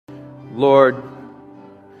Lord,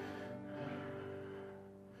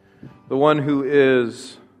 the one who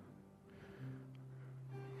is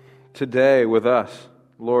today with us,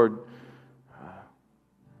 Lord,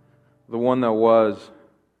 the one that was,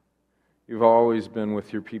 you've always been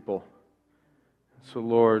with your people. So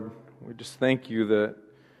Lord, we just thank you that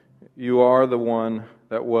you are the one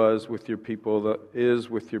that was with your people, that is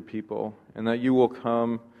with your people, and that you will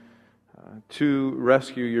come to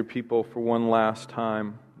rescue your people for one last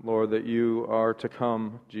time, Lord, that you are to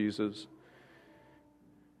come, Jesus.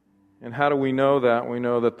 And how do we know that? We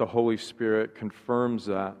know that the Holy Spirit confirms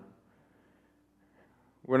that.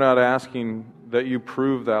 We're not asking that you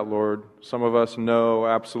prove that, Lord. Some of us know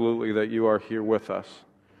absolutely that you are here with us.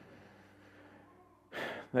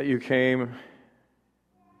 That you came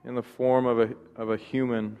in the form of a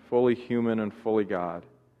human, and fully God.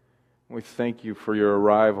 We thank you for your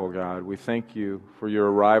arrival, God. We thank you for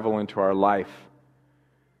your arrival into our life.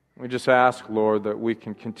 We just ask, Lord, that we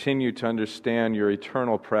can continue to understand your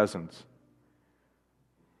eternal presence.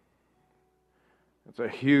 It's a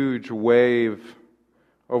huge wave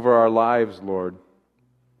over our lives, Lord.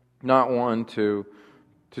 Not one to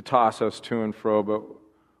toss us to and fro, but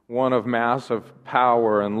one of massive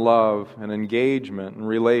power and love and engagement and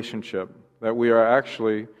relationship, that we are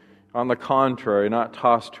actually, on the contrary, not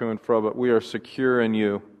tossed to and fro, but we are secure in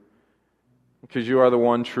you, because you are the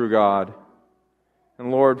one true God. And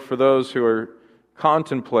Lord, for those who are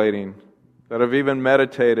contemplating, that have even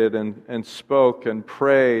meditated and spoke and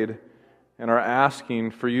prayed and are asking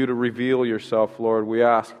for you to reveal yourself, Lord, we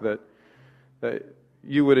ask that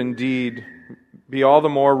you would indeed be all the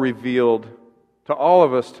more revealed to all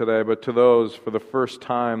of us today, but to those for the first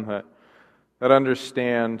time that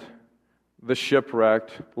understand the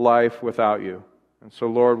shipwrecked life without you. And so,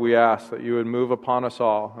 Lord, we ask that you would move upon us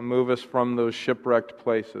all and move us from those shipwrecked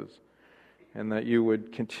places, and that you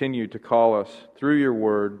would continue to call us through your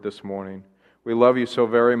word this morning. We love you so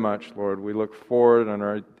very much, Lord. We look forward and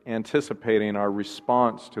are anticipating our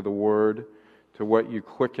response to the word, to what you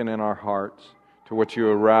quicken in our hearts, to what you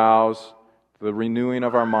arouse, the renewing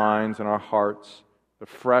of our minds and our hearts, the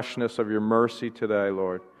freshness of your mercy today,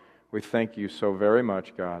 Lord. We thank you so very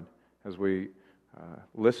much, God, as we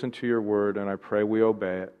listen to your word, and I pray we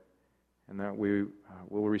obey it, and that we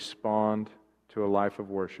will respond to a life of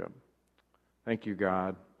worship. Thank you,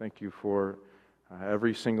 God. Thank you for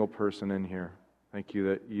every single person in here. Thank you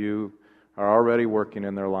that you are already working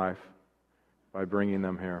in their life by bringing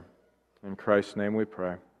them here. In Christ's name we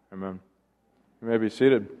pray. Amen. You may be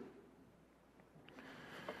seated.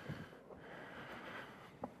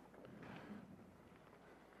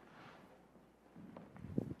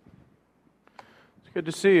 It's good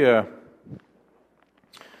to see you.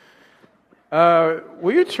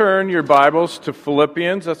 Will you turn your Bibles to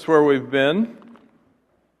Philippians? That's where we've been.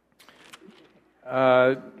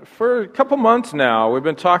 For a couple months now, we've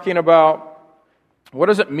been talking about what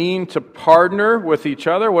does it mean to partner with each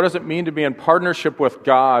other? What does it mean to be in partnership with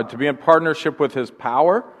God, to be in partnership with His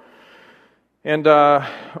power? And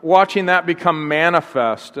watching that become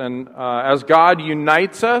manifest. And as God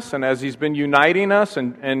unites us, and as He's been uniting us,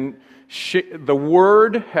 and the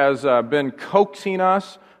Word has been coaxing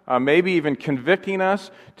us, maybe even convicting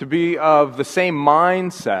us to be of the same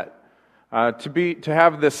mindset, to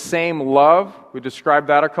have the same love. We described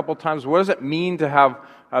that a couple times. What does it mean to have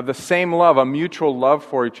the same love, a mutual love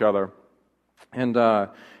for each other? And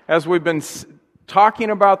as we've been talking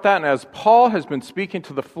about that, and as Paul has been speaking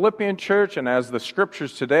to the Philippian church, and as the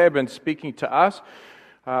scriptures today have been speaking to us,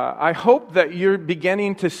 I hope that you're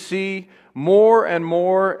beginning to see more and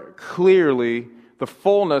more clearly the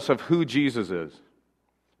fullness of who Jesus is.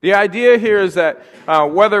 The idea here is that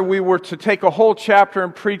whether we were to take a whole chapter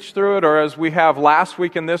and preach through it, or as we have last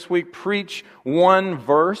week and this week, preach one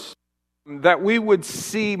verse, that we would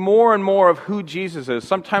see more and more of who Jesus is.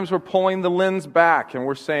 Sometimes we're pulling the lens back and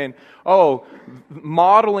we're saying, oh,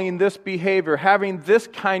 modeling this behavior, having this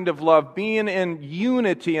kind of love, being in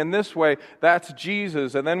unity in this way, that's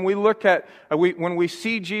Jesus. And then we look at, when we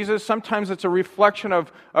see Jesus, sometimes it's a reflection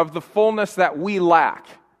of the fullness that we lack.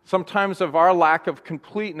 Sometimes of our lack of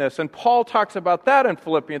completeness. And Paul talks about that in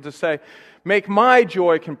Philippians to say, make my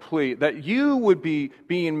joy complete, that you would be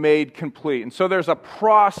being made complete. And so there's a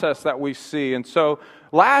process that we see. And so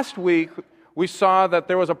last week we saw that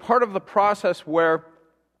there was a part of the process where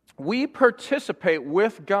we participate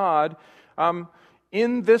with God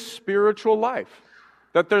in this spiritual life.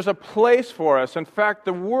 That there's a place for us. In fact,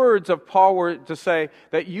 the words of Paul were to say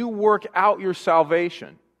that you work out your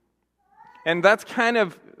salvation. And that's kind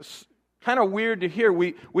of Kind of weird to hear.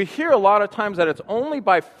 We hear a lot of times that it's only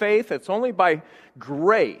by faith, it's only by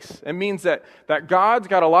grace. It means that God's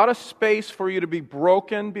got a lot of space for you to be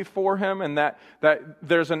broken before Him, and that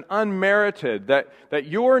there's an unmerited, that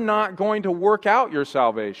you're not going to work out your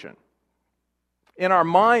salvation. In our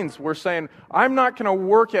minds, we're saying, I'm not going to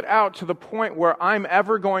work it out to the point where I'm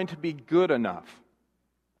ever going to be good enough,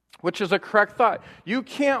 which is a correct thought. You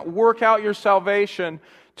can't work out your salvation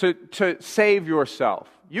to save yourself.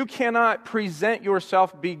 You cannot present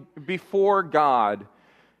yourself before God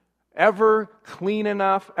ever clean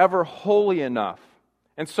enough, ever holy enough.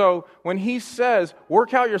 And so when He says,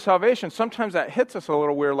 work out your salvation, sometimes that hits us a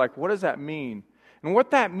little weird, like, what does that mean? And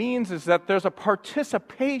what that means is that there's a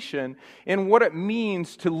participation in what it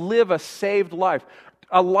means to live a saved life.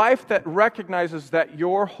 A life that recognizes that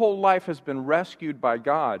your whole life has been rescued by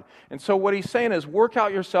God. And so what He's saying is, work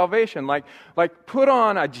out your salvation. Like put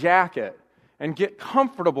on a jacket and get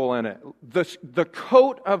comfortable in it. The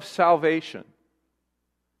coat of salvation.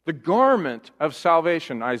 The garment of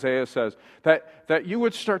salvation, Isaiah says. That you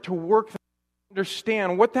would start to work,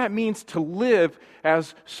 understand what that means to live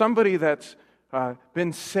as somebody that's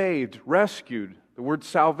been saved, rescued. The word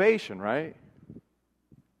salvation, right?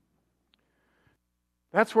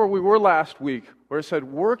 That's where we were last week, where it said,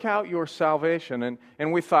 work out your salvation.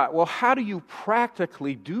 And we thought, well, how do you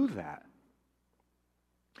practically do that?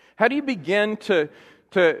 How do you begin to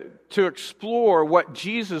explore what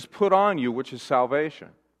Jesus put on you, which is salvation?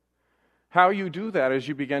 How you do that is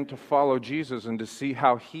you begin to follow Jesus and to see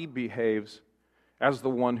how He behaves as the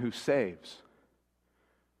one who saves.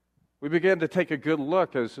 We begin to take a good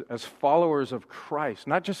look as followers of Christ,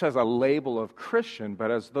 not just as a label of Christian, but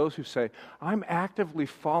as those who say, I'm actively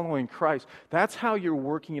following Christ. That's how you're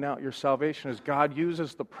working out your salvation, as God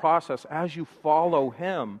uses the process as you follow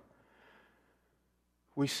Him.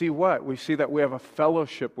 We see what? We see that we have a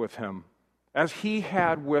fellowship with Him, as He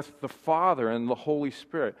had with the Father and the Holy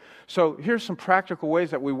Spirit. So here's some practical ways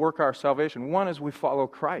that we work our salvation. One is we follow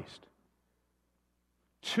Christ.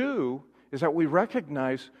 Two is that we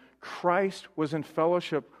recognize Christ was in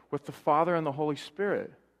fellowship with the Father and the Holy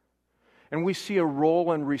Spirit. And we see a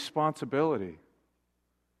role and responsibility.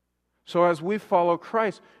 So as we follow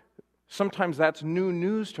Christ, sometimes that's new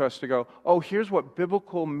news to us to go, oh, here's what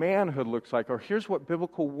biblical manhood looks like, or here's what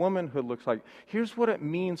biblical womanhood looks like. Here's what it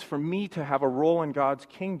means for me to have a role in God's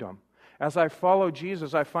kingdom. As I follow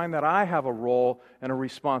Jesus, I find that I have a role and a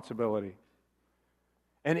responsibility.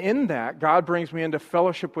 And in that, God brings me into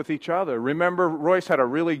fellowship with each other. Remember, Royce had a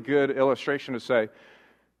really good illustration to say,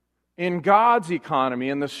 in God's economy,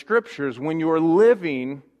 in the Scriptures, when you're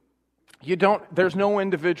living, there's no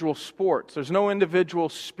individual sports. There's no individual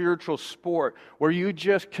spiritual sport where you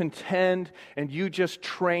just contend and you just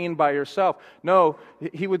train by yourself. No,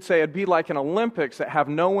 he would say it'd be like an Olympics that have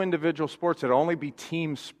no individual sports. It'd only be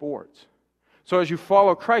team sports. So as you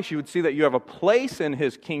follow Christ, you would see that you have a place in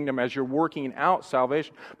His kingdom as you're working out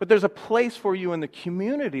salvation. But there's a place for you in the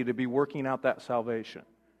community to be working out that salvation.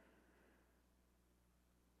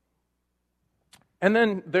 And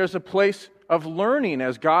then there's a place of learning.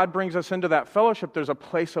 As God brings us into that fellowship, there's a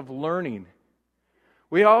place of learning.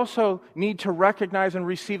 We also need to recognize and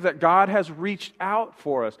receive that God has reached out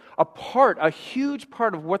for us. A huge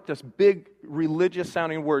part of what this big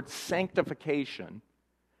religious-sounding word, sanctification,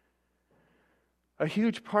 a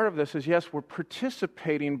huge part of this is, yes, we're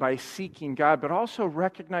participating by seeking God, but also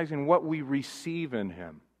recognizing what we receive in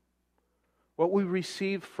Him, what we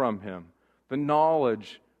receive from Him, the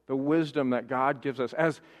knowledge, the wisdom that God gives us.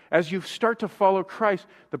 As you start to follow Christ,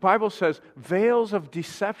 the Bible says veils of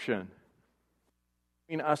deception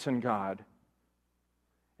between us and God.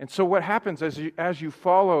 And so what happens as you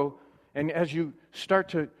follow and as you start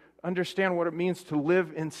to understand what it means to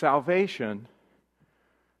live in salvation,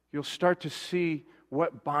 you'll start to see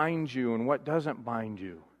what binds you and what doesn't bind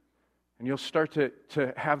you. And you'll start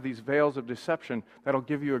to have these veils of deception that'll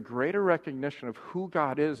give you a greater recognition of who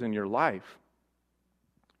God is in your life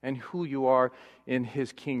and who you are in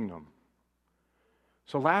His kingdom.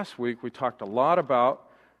 So last week we talked a lot about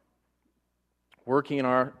working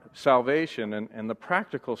our salvation and the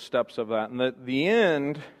practical steps of that. And the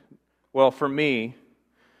end, well, for me,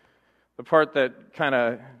 the part that kind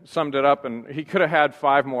of summed it up, and he could have had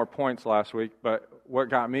 5 more points last week, but what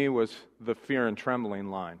got me was the fear and trembling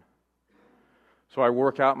line. So I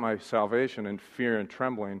work out my salvation in fear and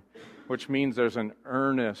trembling, which means there's an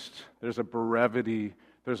earnest, there's a brevity,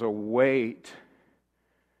 there's a weight.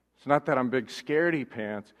 It's not that I'm big scaredy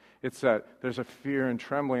pants, it's that there's a fear and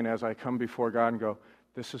trembling as I come before God and go,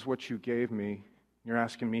 this is what you gave me. You're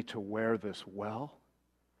asking me to wear this well?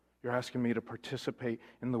 You're asking me to participate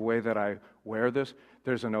in the way that I wear this.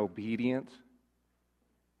 There's an obedience.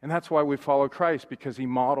 And that's why we follow Christ, because He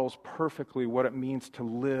models perfectly what it means to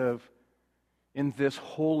live in this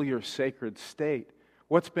holy or sacred state.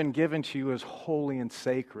 What's been given to you is holy and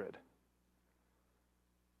sacred.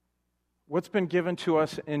 What's been given to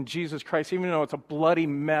us in Jesus Christ, even though it's a bloody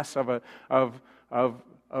mess of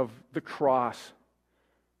the cross,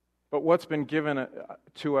 but what's been given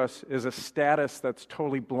to us is a status that's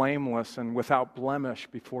totally blameless and without blemish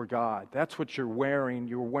before God. That's what you're wearing.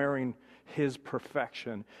 You're wearing His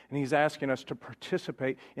perfection. And He's asking us to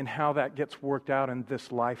participate in how that gets worked out in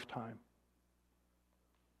this lifetime.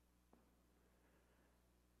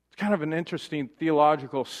 It's kind of an interesting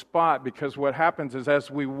theological spot, because what happens is as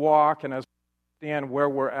we walk and as we understand where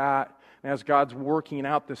we're at, and as God's working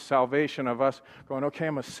out this salvation of us going, okay,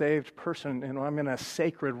 I'm a saved person and I'm in a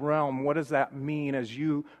sacred realm. What does that mean as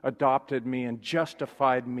you adopted me and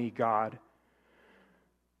justified me, God?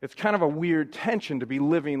 It's kind of a weird tension to be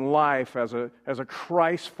living life as a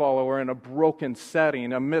Christ follower in a broken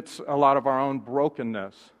setting amidst a lot of our own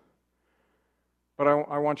brokenness. But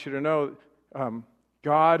I want you to know,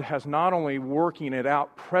 God has not only working it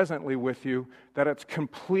out presently with you, that it's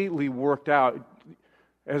completely worked out.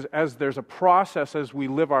 As there's a process as we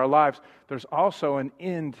live our lives, there's also an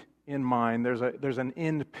end in mind. There's an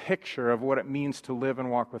end picture of what it means to live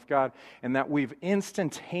and walk with God, and that we've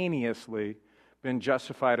instantaneously been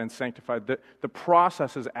justified and sanctified. The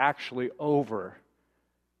process is actually over.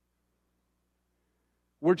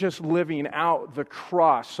 We're just living out the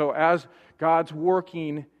cross. So as God's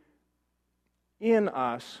working in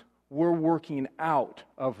us, we're working out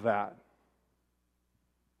of that.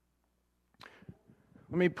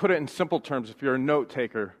 Let me put it in simple terms if you're a note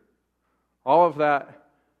taker. All of that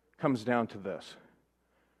comes down to this.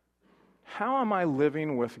 How am I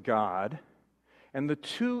living with God? And the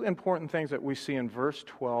two important things that we see in verse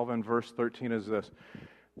 12 and verse 13 is this: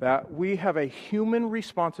 that we have a human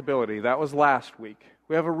responsibility. That was last week.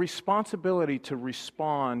 We have a responsibility to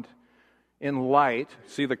respond in light.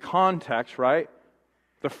 See the context, right?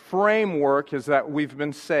 The framework is that we've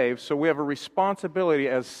been saved, so we have a responsibility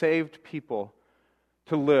as saved people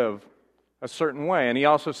to live a certain way. And he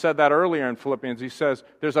also said that earlier in Philippians. He says,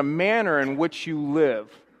 there's a manner in which you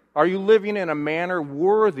live. Are you living in a manner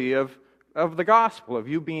worthy of the gospel, of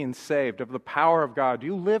you being saved, of the power of God? Do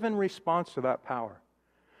you live in response to that power?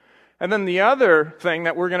 And then the other thing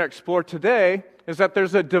that we're going to explore today is that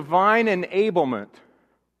there's a divine enablement.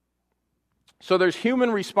 So there's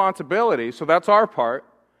human responsibility, so that's our part.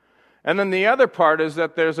 And then the other part is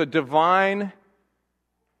that there's a divine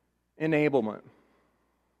enablement.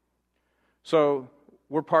 So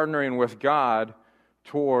we're partnering with God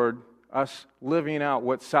toward us living out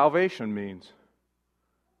what salvation means.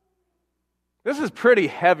 This is pretty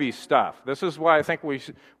heavy stuff. This is why I think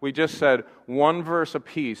we just said one verse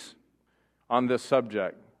apiece on this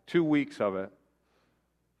subject, 2 weeks of it.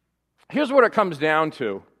 Here's what it comes down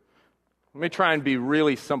to. Let me try and be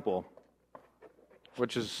really simple,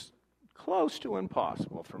 which is close to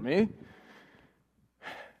impossible for me.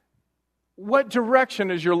 What direction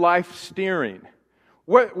is your life steering?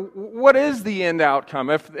 What is the end outcome?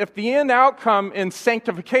 If the end outcome in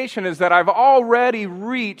sanctification is that I've already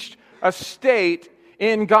reached a state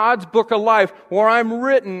in God's book of life where I'm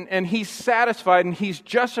written and He's satisfied and He's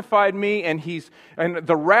justified me and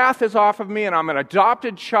the wrath is off of me and I'm an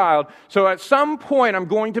adopted child. So at some point I'm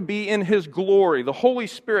going to be in His glory. The Holy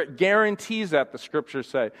Spirit guarantees that, the Scriptures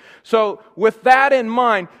say. So with that in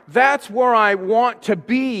mind, that's where I want to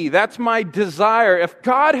be. That's my desire. If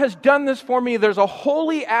God has done this for me, there's a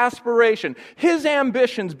holy aspiration. His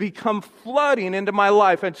ambitions become flooding into my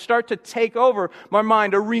life and start to take over my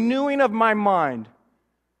mind, a renewing of my mind.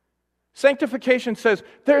 Sanctification says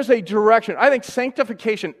there's a direction. I think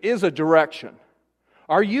sanctification is a direction.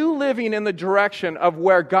 Are you living in the direction of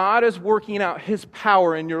where God is working out His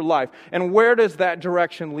power in your life? And where does that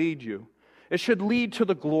direction lead you? It should lead to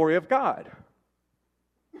the glory of God.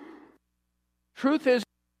 Truth is,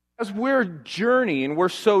 as we're journeying, we're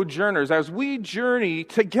sojourners, as we journey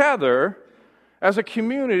together as a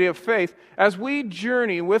community of faith, as we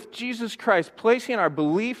journey with Jesus Christ, placing our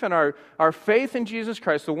belief and our faith in Jesus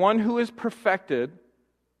Christ, the one who is perfected,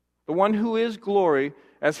 the one who is glory,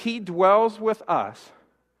 as He dwells with us,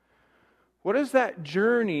 what is that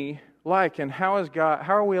journey like, and how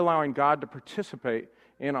are we allowing God to participate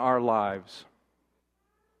in our lives?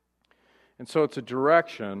 And so it's a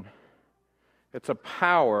direction, it's a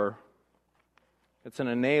power, it's an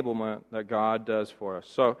enablement that God does for us.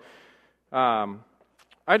 So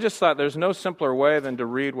I just thought there's no simpler way than to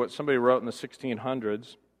read what somebody wrote in the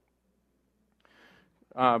 1600s.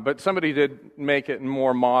 But somebody did make it in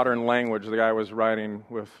more modern language. The guy was writing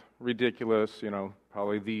with ridiculous,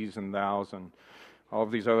 probably these and thous and all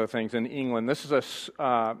of these other things in England. This is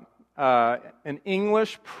an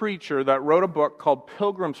English preacher that wrote a book called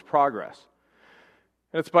Pilgrim's Progress.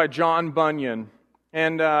 It's by John Bunyan.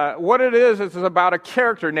 And what it is about a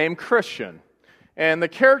character named Christian. And the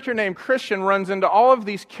character named Christian runs into all of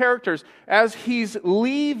these characters as he's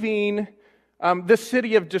leaving the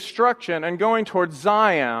city of destruction and going towards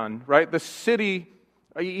Zion, right? The city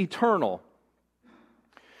eternal.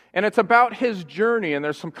 And it's about his journey, and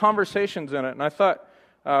there's some conversations in it. And I thought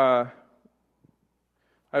I'd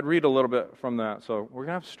read a little bit from that. So we're going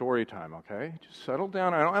to have story time, okay? Just settle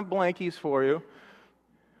down. I don't have blankies for you.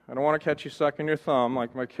 I don't want to catch you sucking your thumb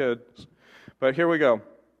like my kids. But here we go.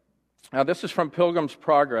 Now, this is from Pilgrim's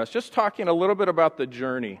Progress, just talking a little bit about the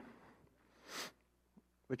journey.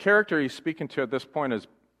 The character he's speaking to at this point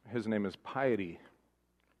his name is Piety.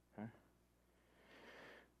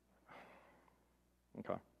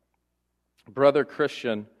 Okay. Brother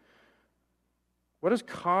Christian, what has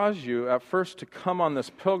caused you at first to come on this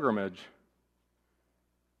pilgrimage?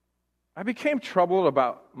 I became troubled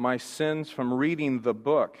about my sins from reading the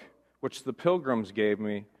book which the pilgrims gave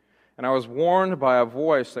me, and I was warned by a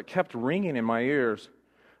voice that kept ringing in my ears.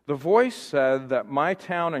 The voice said that my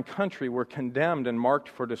town and country were condemned and marked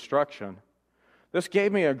for destruction. This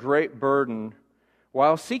gave me a great burden.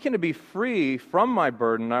 While seeking to be free from my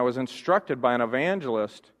burden, I was instructed by an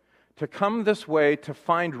evangelist to come this way to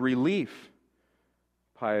find relief.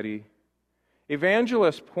 Piety.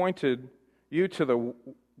 Evangelist pointed you to the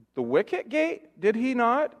wicket gate, did he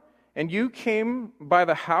not? And you came by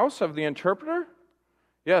the house of the interpreter?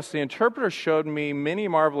 Yes, the interpreter showed me many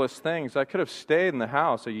marvelous things. I could have stayed in the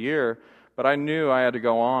house a year, but I knew I had to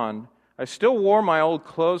go on. I still wore my old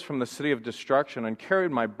clothes from the city of destruction and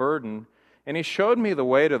carried my burden, and he showed me the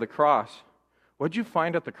way to the cross. What did you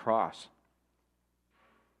find at the cross?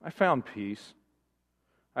 I found peace.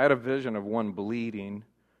 I had a vision of one bleeding,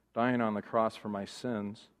 dying on the cross for my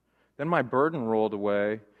sins. Then my burden rolled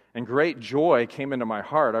away, and great joy came into my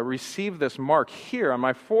heart. I received this mark here on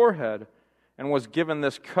my forehead and was given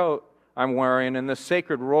this coat I'm wearing and this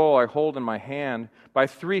sacred roll I hold in my hand by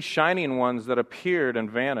 3 shining ones that appeared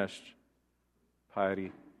and vanished.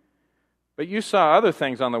 Piety. But you saw other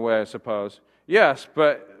things on the way, I suppose. Yes,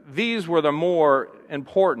 but these were the more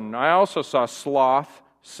important. I also saw sloth,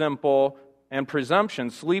 simple, and presumption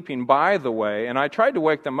sleeping by the way, and I tried to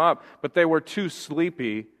wake them up, but they were too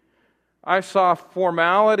sleepy. I saw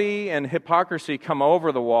formality and hypocrisy come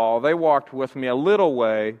over the wall. They walked with me a little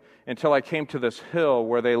way until I came to this hill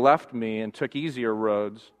where they left me and took easier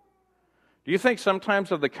roads. Do you think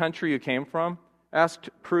sometimes of the country you came from?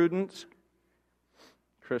 Asked Prudence.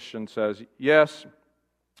 Christian says, yes,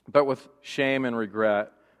 but with shame and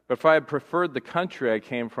regret. But if I had preferred the country I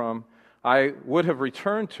came from, I would have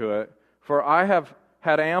returned to it, for I have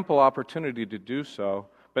had ample opportunity to do so.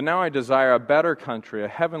 But now I desire a better country, a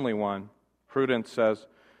heavenly one. Prudence says,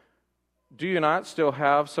 do you not still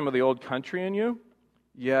have some of the old country in you?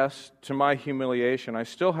 Yes, to my humiliation. I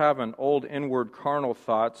still have an old inward carnal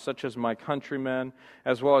thought, such as my countrymen,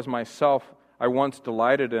 as well as myself I once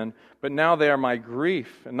delighted in. But now they are my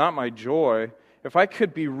grief and not my joy. If I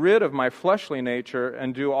could be rid of my fleshly nature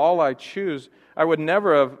and do all I choose, I would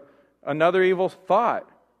never have another evil thought.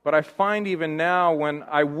 But I find even now when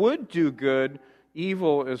I would do good,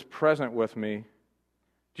 evil is present with me.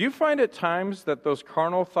 Do you find at times that those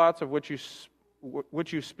carnal thoughts of which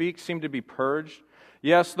you speak seem to be purged?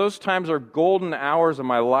 Yes, those times are golden hours of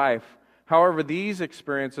my life. However, these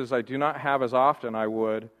experiences I do not have as often I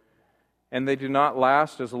would, and they do not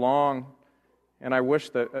last as long, and I wish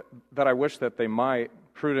that they might.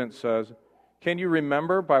 Prudence says, can you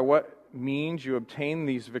remember by what means you obtain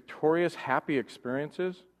these victorious, happy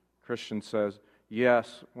experiences? Christian says,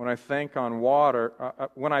 yes, when I think on what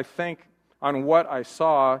I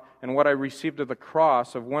saw and what I received of the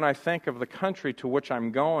cross, of when I think of the country to which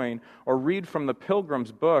I'm going, or read from the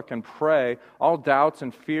Pilgrim's book and pray, all doubts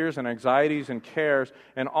and fears and anxieties and cares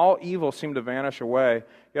and all evil seem to vanish away.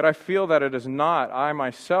 Yet I feel that it is not I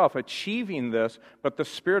myself achieving this, but the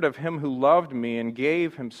Spirit of Him who loved me and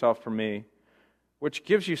gave Himself for me, which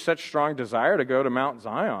gives you such strong desire to go to Mount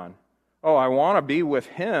Zion. Oh, I want to be with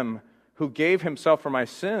Him who gave Himself for my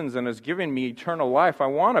sins and has given me eternal life. I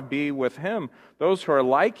want to be with Him, those who are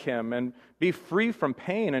like Him, and be free from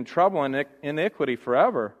pain and trouble and iniquity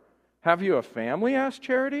forever. Have you a family? Asked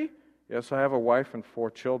Charity. Yes, I have a wife and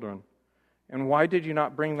 4 children. And why did you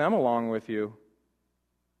not bring them along with you?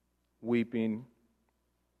 Weeping.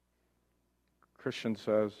 Christian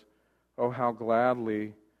says, oh, how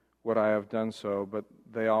gladly would I have done so, but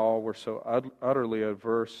they all were so utterly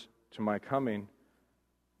averse to my coming.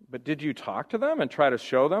 But did you talk to them and try to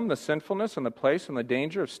show them the sinfulness and the place and the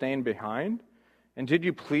danger of staying behind? And did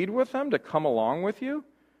you plead with them to come along with you?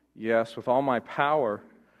 Yes, with all my power.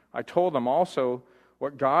 I told them also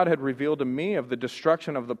what God had revealed to me of the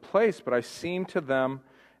destruction of the place, but I seemed to them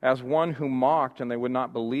as one who mocked, and they would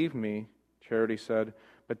not believe me. Charity said,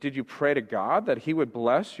 but did you pray to God that He would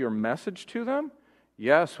bless your message to them?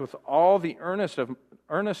 Yes, with all the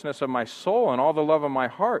earnestness of my soul and all the love of my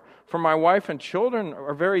heart, for my wife and children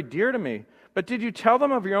are very dear to me. But did you tell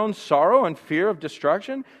them of your own sorrow and fear of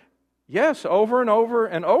destruction? Yes, over and over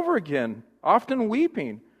and over again, often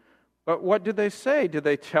weeping. But what did they say? Did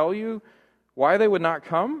they tell you why they would not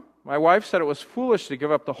come? My wife said it was foolish to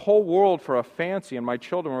give up the whole world for a fancy, and my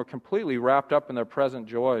children were completely wrapped up in their present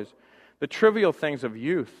joys, the trivial things of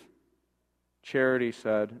youth. Charity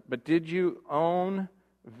said, but did your own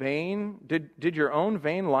vain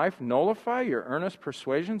life nullify your earnest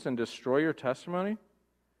persuasions and destroy your testimony?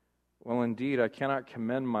 Well, indeed, I cannot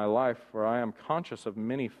commend my life, for I am conscious of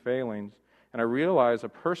many failings, and I realize a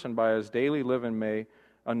person by his daily living may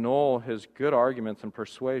annul his good arguments and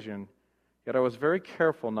persuasion. Yet I was very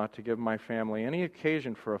careful not to give my family any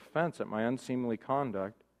occasion for offense at my unseemly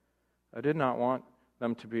conduct. I did not want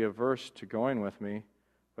them to be averse to going with me,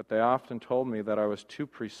 but they often told me that I was too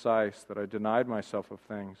precise, that I denied myself of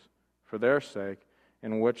things, for their sake,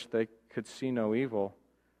 in which they could see no evil.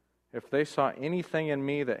 If they saw anything in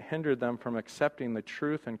me that hindered them from accepting the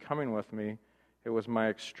truth and coming with me, it was my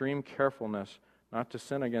extreme carefulness not to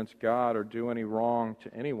sin against God or do any wrong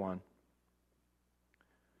to anyone.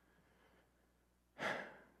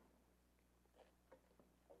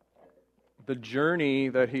 The journey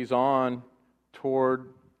that he's on toward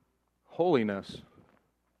holiness.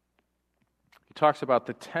 He talks about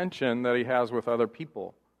the tension that he has with other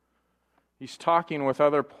people. He's talking with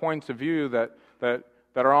other points of view that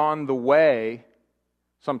are on the way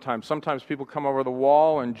sometimes. Sometimes people come over the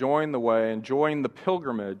wall and join the way and join the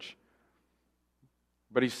pilgrimage.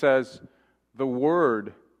 But he says, the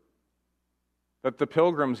word that the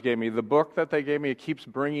pilgrims gave me, the book that they gave me, it keeps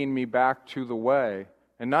bringing me back to the way.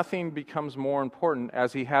 And nothing becomes more important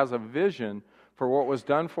as he has a vision for what was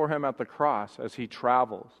done for him at the cross as he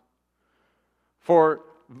travels. For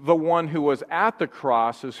the one who was at the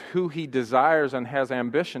cross is who he desires and has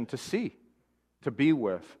ambition to see, to be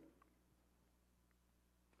with.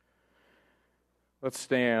 Let's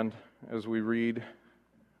stand as we read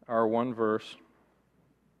our one verse.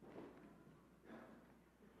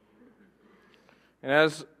 And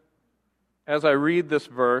as I read this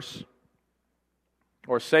verse,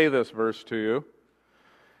 or say this verse to you,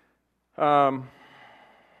 I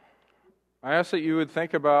ask that you would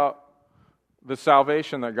think about the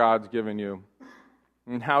salvation that God's given you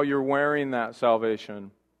and how you're wearing that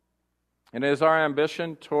salvation. And is our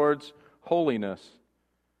ambition towards holiness?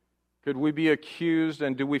 Could we be accused,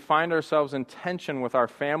 and do we find ourselves in tension with our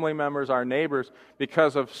family members, our neighbors,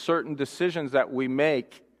 because of certain decisions that we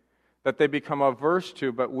make that they become averse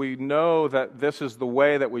to, but we know that this is the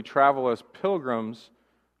way that we travel as pilgrims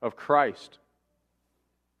of Christ?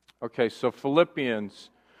 Okay, so Philippians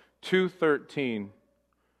 2:13.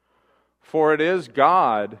 For it is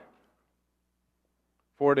God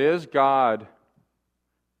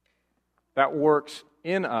that works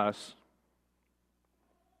in us,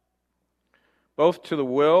 both to the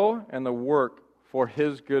will and the work for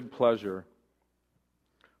His good pleasure.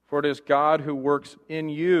 For it is God who works in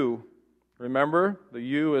you. Remember, the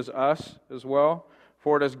you is us as well.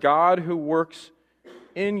 For it is God who works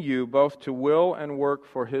in you both to will and work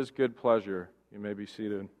for His good pleasure. You may be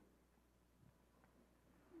seated.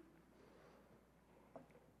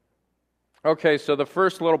 Okay, so the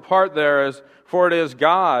first little part there is, for it is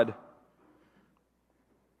God.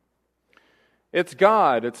 It's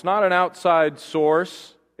God. It's not an outside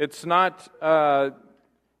source. It's not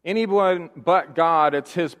anyone but God.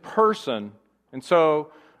 It's His person. And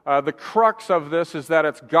so the crux of this is that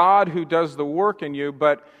it's God who does the work in you.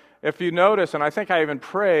 But if you notice, and I think I even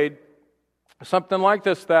prayed something like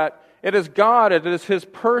this, that it is God, it is His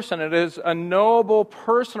person, it is a knowable,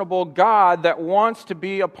 personable God that wants to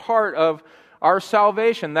be a part of our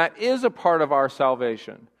salvation, that is a part of our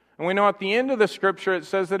salvation. And we know at the end of the Scripture it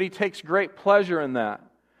says that He takes great pleasure in that.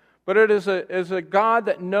 But it is a God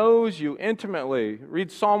that knows you intimately.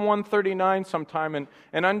 Read Psalm 139 sometime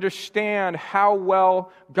and understand how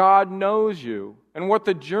well God knows you and what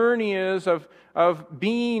the journey is of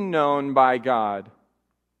being known by God.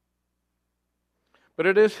 But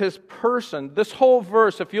it is His person. This whole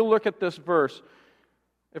verse, if you look at this verse,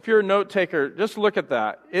 if you're a note taker, just look at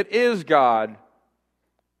that. It is God.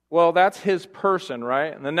 Well, that's His person,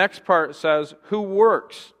 right? And the next part says, who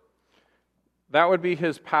works? That would be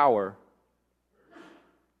His power.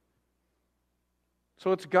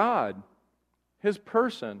 So it's God, His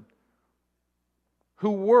person,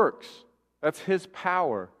 who works. That's His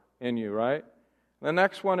power in you, right? The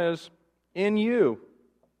next one is in you,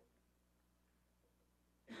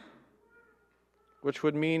 which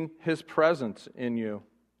would mean His presence in you,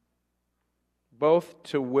 both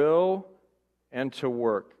to will and to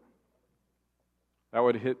work. That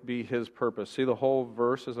would be His purpose. See, the whole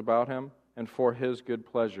verse is about Him and for His good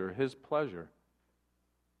pleasure. His pleasure.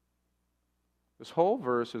 This whole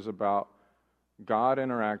verse is about God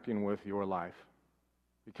interacting with your life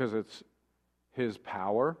because it's His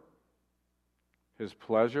power, His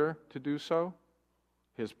pleasure to do so,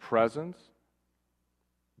 His presence,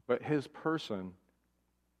 but His person.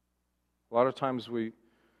 A lot of times we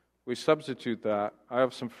substitute that. I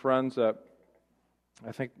have some friends that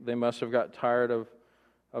I think they must have got tired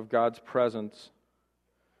of God's presence.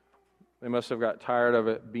 They must have got tired of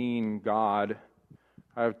it being God.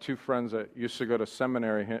 I have two friends that used to go to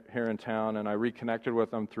seminary here in town, and I reconnected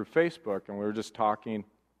with them through Facebook, and we were just talking.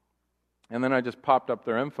 And then I just popped up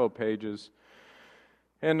their info pages,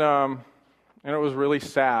 and it was really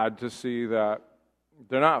sad to see that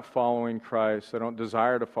they're not following Christ. They don't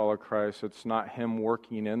desire to follow Christ. It's not Him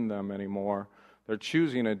working in them anymore. They're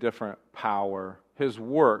choosing a different power. His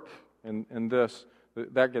work in this,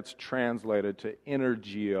 that gets translated to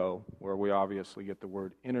energio, where we obviously get the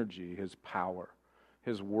word energy, His power,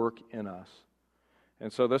 His work in us.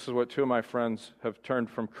 And so this is what two of my friends have turned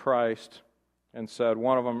from Christ and said.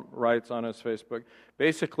 One of them writes on his Facebook,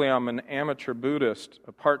 basically, I'm an amateur Buddhist,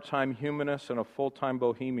 a part-time humanist, and a full-time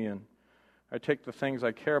bohemian. I take the things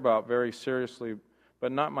I care about very seriously,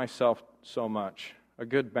 but not myself so much. A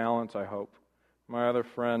good balance, I hope. My other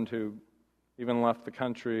friend, who even left the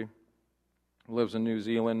country, lives in New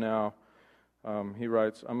Zealand now, he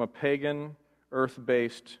writes, I'm a pagan,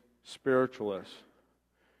 earth-based spiritualist.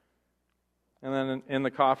 And then in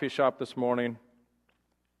the coffee shop this morning,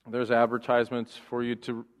 there's advertisements for you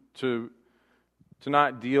to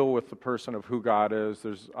not deal with the person of who God is.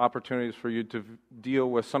 There's opportunities for you to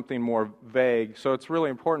deal with something more vague. So it's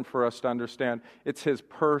really important for us to understand it's His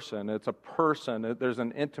person. It's a person. There's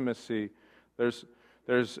an intimacy.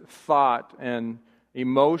 There's thought and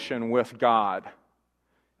emotion with God.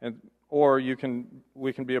 Or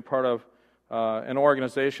we can be a part of an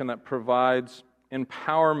organization that provides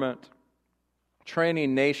empowerment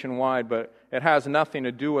training nationwide, but it has nothing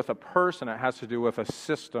to do with a person. It has to do with a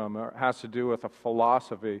system, or it has to do with a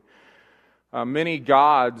philosophy. Many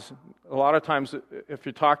gods, a lot of times if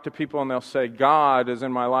you talk to people and they'll say, God is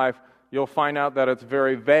in my life, you'll find out that it's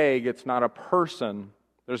very vague. It's not a person.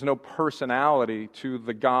 There's no personality to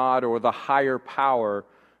the God or the higher power.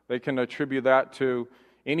 They can attribute that to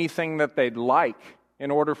anything that they'd like in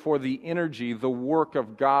order for the energy, the work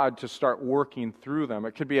of God to start working through them.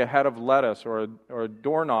 It could be a head of lettuce or a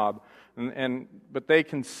doorknob, but they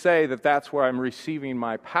can say that that's where I'm receiving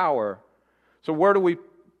my power. So where do we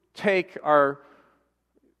take our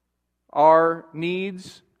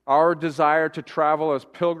needs, our desire to travel as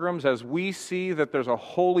pilgrims, as we see that there's a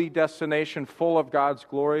holy destination full of God's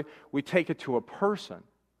glory? We take it to a person.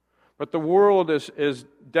 But the world is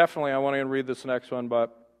definitely, I want to read this next one,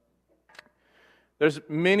 but there's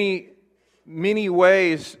many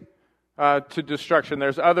ways to destruction.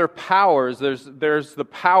 There's other powers. There's the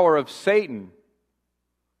power of Satan.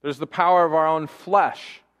 There's the power of our own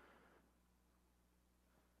flesh.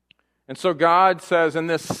 And so God says in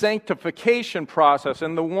this sanctification process,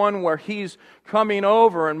 in the one where He's coming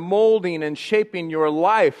over and molding and shaping your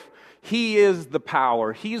life, He is the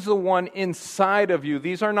power. He's the one inside of you.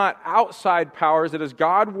 These are not outside powers. It is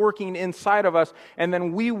God working inside of us, and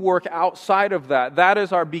then we work outside of that. That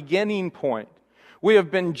is our beginning point. We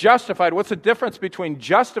have been justified. What's the difference between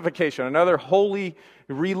justification, another holy,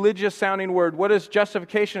 religious-sounding word? What is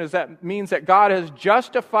justification? That means that God has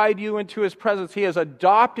justified you into His presence. He has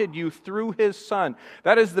adopted you through His Son.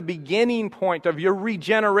 That is the beginning point of your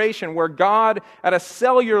regeneration, where God, at a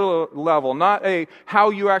cellular level, not how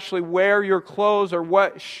you actually wear your clothes or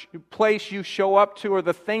what place you show up to or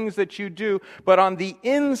the things that you do, but on the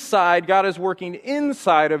inside, God is working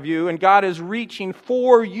inside of you, and God is reaching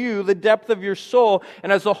for you the depth of your soul.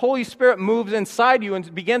 And as the Holy Spirit moves inside you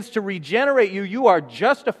and begins to regenerate you, you are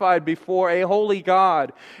justified before a holy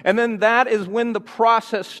God. And then that is when the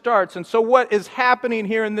process starts. And so what is happening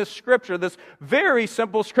here in this scripture, this very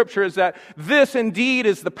simple scripture, is that this indeed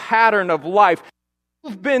is the pattern of life.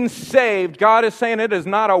 You've been saved. God is saying it is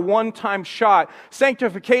not a one-time shot.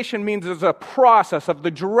 Sanctification means it's a process of the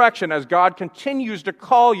direction as God continues to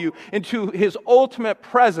call you into His ultimate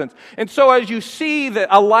presence. And so as you see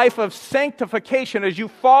a life of sanctification, as you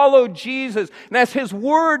follow Jesus, and as His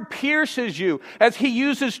Word pierces you, as He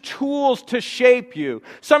uses tools to shape you,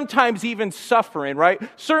 sometimes even suffering, right?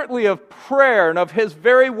 Certainly of prayer and of His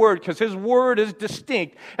very Word, because His Word is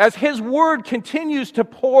distinct. As His Word continues to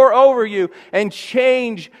pour over you and change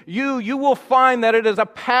you, you will find that it is a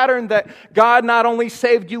pattern that God not only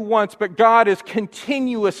saved you once, but God is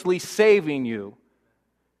continuously saving you.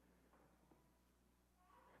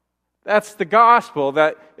 That's the gospel,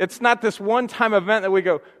 that it's not this one-time event that we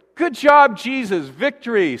go, good job, Jesus,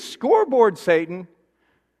 victory, scoreboard, Satan.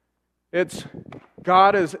 It's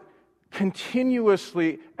God is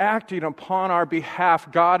continuously acting upon our behalf.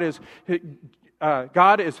 God is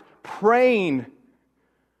praying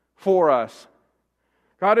for us.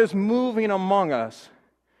 God is moving among us,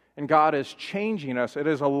 and God is changing us. It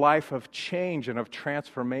is a life of change and of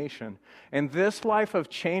transformation. And this life of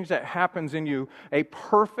change that happens in you, a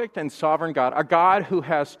perfect and sovereign God, a God who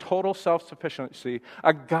has total self-sufficiency,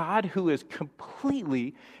 a God who is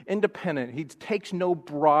completely independent. He takes no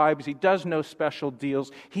bribes. He does no special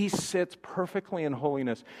deals. He sits perfectly in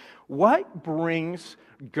holiness. What brings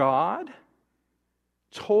God,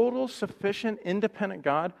 total, sufficient, independent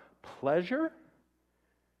God, pleasure?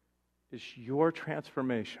 Is your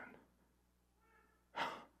transformation.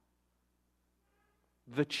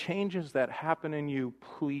 The changes that happen in you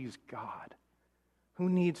please God, who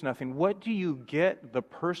needs nothing. What do you get? The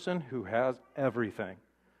person who has everything,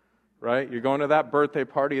 right? You're going to that birthday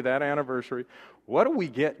party, that anniversary. What do we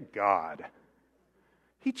get? God.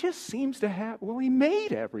 He just seems to have, He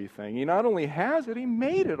made everything. He not only has it, He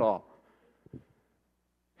made it all.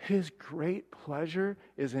 His great pleasure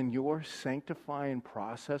is in your sanctifying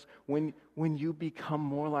process when you become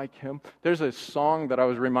more like Him. There's a song that I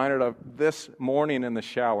was reminded of this morning in the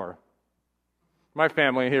shower. My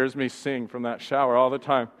family hears me sing from that shower all the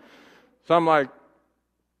time. So I'm like,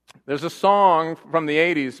 there's a song from the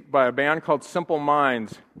 80s by a band called Simple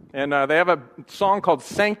Minds, and they have a song called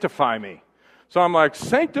Sanctify Me. So I'm like,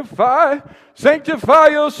 sanctify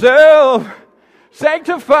yourself,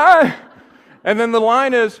 sanctify. And then the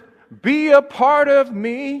line is, be a part of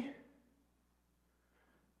me.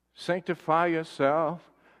 Sanctify yourself,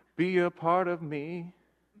 be a part of me.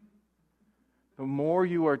 The more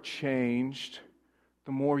you are changed,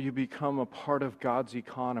 the more you become a part of God's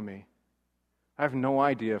economy. I have no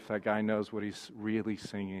idea if that guy knows what he's really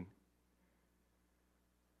singing.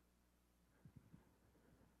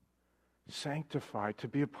 Sanctified, to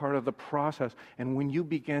be a part of the process. And when you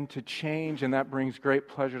begin to change, and that brings great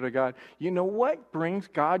pleasure to God, you know what brings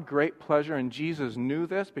God great pleasure? And Jesus knew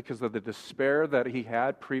this because of the despair that He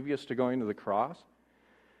had previous to going to the cross,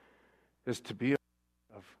 is to be a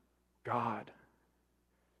part of God,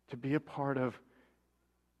 to be a part of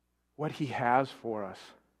what He has for us.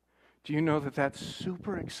 Do you know that that's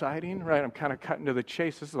super exciting? Right, I'm kind of cutting to the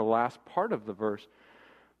chase. This is the last part of the verse.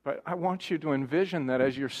 But I want you to envision that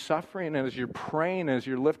as you're suffering, and as you're praying, as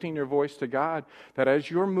you're lifting your voice to God, that as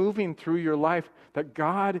you're moving through your life, that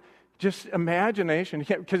God, just imagination,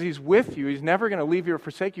 because He's with you. He's never going to leave you or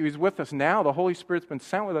forsake you. He's with us now. The Holy Spirit's been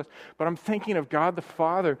sent with us. But I'm thinking of God the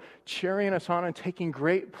Father cheering us on and taking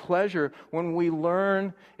great pleasure when we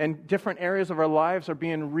learn and different areas of our lives are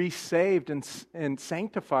being resaved and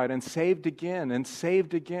sanctified and saved again and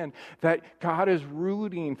saved again. That God is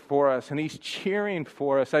rooting for us and He's cheering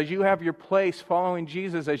for us. As you have your place following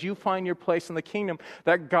Jesus, as you find your place in the kingdom,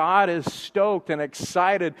 that God is stoked and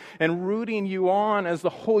excited and rooting you on as the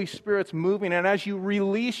Holy Spirit's moving, and as you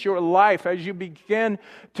release your life, as you begin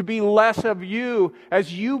to be less of you,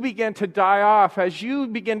 as you begin to die off, as you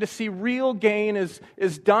begin to see real gain is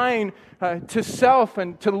dying to self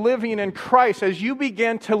and to living in Christ, as you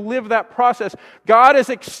begin to live that process, God is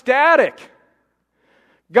ecstatic.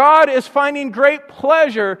 God is finding great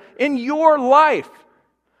pleasure in your life.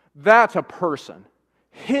 That's a person.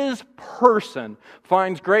 His person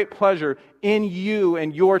finds great pleasure in you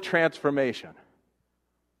and your transformation.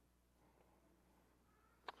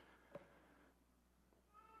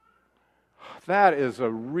 That is a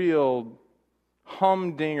real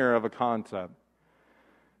humdinger of a concept.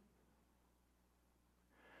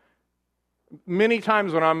 Many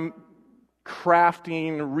times when I'm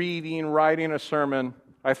crafting, reading, writing a sermon,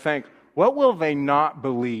 I think, what will they not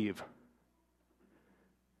believe?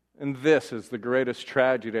 And this is the greatest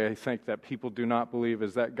tragedy, I think, that people do not believe,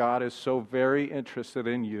 is that God is so very interested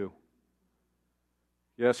in you.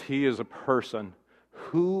 Yes, He is a person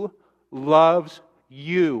who loves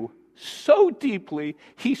you so deeply,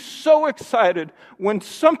 he's so excited when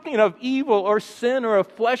something of evil or sin or a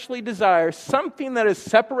fleshly desire, something that is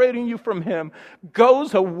separating you from him,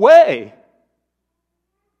 goes away.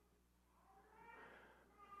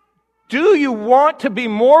 Do you want to be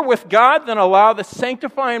more with God than allow the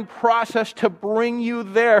sanctifying process to bring you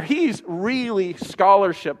there? He's really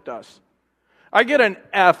scholarshiped us. I get an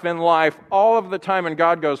F in life all of the time, and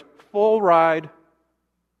God goes, full ride.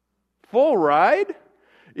 Full ride?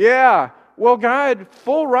 Yeah. Well, God,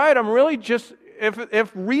 full ride, I'm really just,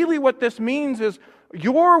 if really what this means is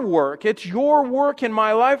your work, it's your work in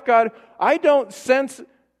my life, God, I don't sense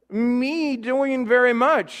me doing very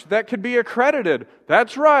much that could be accredited.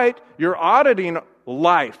 That's right, you're auditing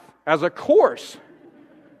life as a course.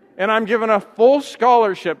 And I'm given a full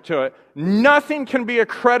scholarship to it. Nothing can be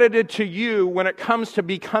accredited to you when it comes to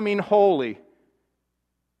becoming holy.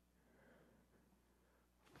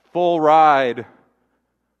 Full ride.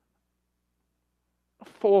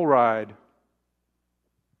 Full ride.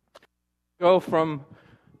 Go from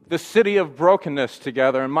the city of brokenness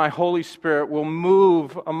together, and my Holy Spirit will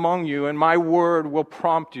move among you, and my word will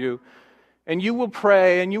prompt you, and you will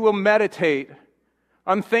pray, and you will meditate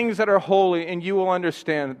on things that are holy, and you will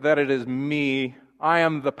understand that it is me. I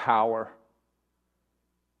am the power.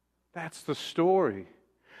 That's the story.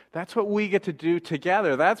 That's what we get to do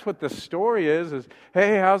together. That's what the story is,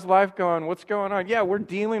 hey, how's life going? What's going on? Yeah, we're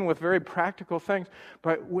dealing with very practical things,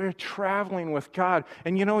 but we're traveling with God.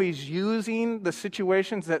 And you know, he's using the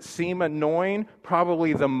situations that seem annoying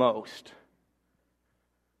probably the most.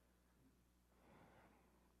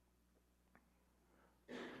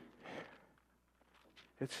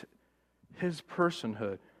 It's his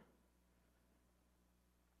personhood.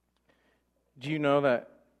 Do you know that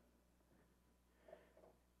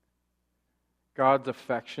God's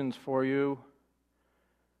affections for you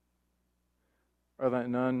are that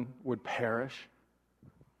none would perish?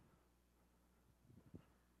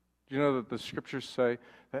 Do you know that the scriptures say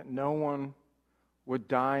that no one would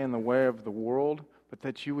die in the way of the world, but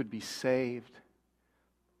that you would be saved?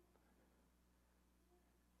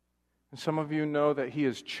 And some of you know that he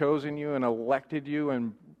has chosen you and elected you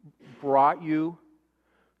and brought you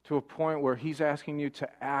to a point where he's asking you to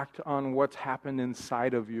act on what's happened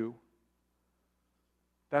inside of you.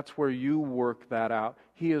 That's where you work that out.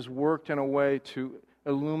 He has worked in a way to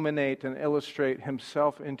illuminate and illustrate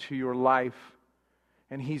himself into your life.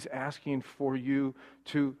 And he's asking for you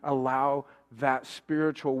to allow that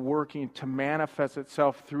spiritual working to manifest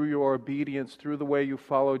itself through your obedience, through the way you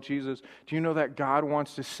follow Jesus. Do you know that God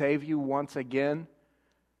wants to save you once again?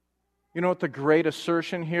 You know what the great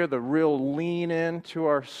assertion here, the real lean in to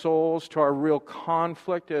our souls, to our real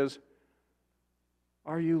conflict is?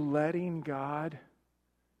 Are you letting God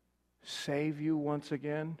save you once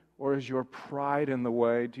again? Or is your pride in the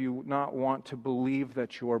way? Do you not want to believe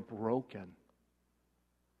that you are broken?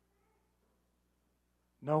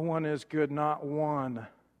 No one is good, not one.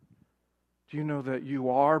 Do you know that you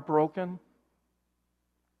are broken?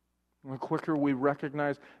 And the quicker we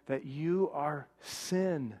recognize that you are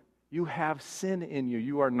sin, you have sin in you.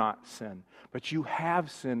 You are not sin, but you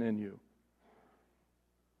have sin in you.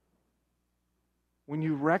 When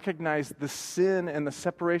you recognize the sin and the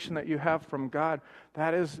separation that you have from God,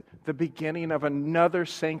 that is the beginning of another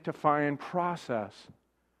sanctifying process.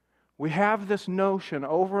 We have this notion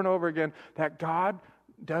over and over again that God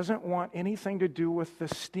doesn't want anything to do with the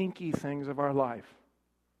stinky things of our life.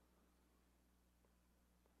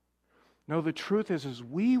 No, the truth is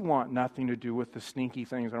we want nothing to do with the stinky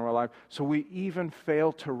things in our life, so we even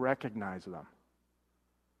fail to recognize them.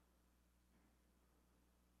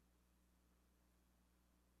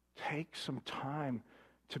 Take some time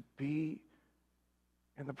to be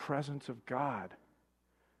in the presence of God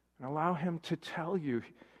and allow him to tell you.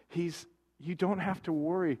 You don't have to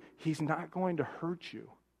worry. He's not going to hurt you.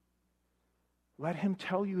 Let him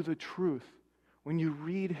tell you the truth when you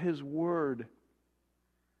read his word.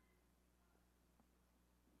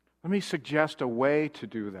 Let me suggest a way to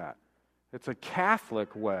do that. It's a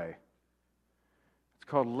Catholic way. It's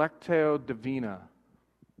called Lectio Divina.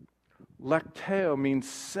 Lectio means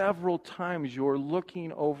several times you're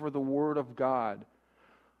looking over the Word of God.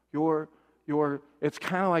 It's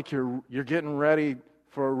kind of like you're getting ready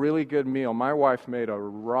for a really good meal. My wife made a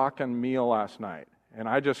rockin' meal last night, and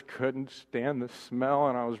I just couldn't stand the smell,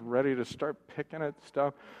 and I was ready to start picking at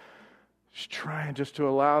stuff. Just trying just to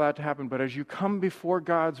allow that to happen. But as you come before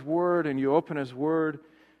God's Word and you open His Word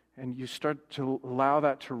and you start to allow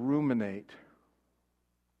that to ruminate,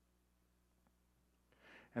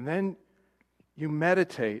 and then you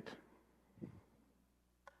meditate.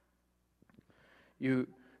 You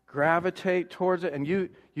gravitate towards it, and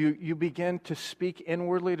you begin to speak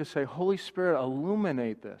inwardly to say, Holy Spirit,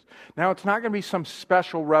 illuminate this. Now, it's not going to be some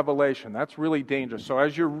special revelation. That's really dangerous. So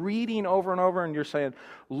as you're reading over and over and you're saying,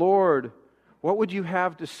 Lord, what would you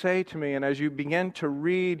have to say to me? And as you begin to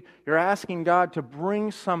read, you're asking God to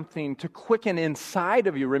bring something to quicken inside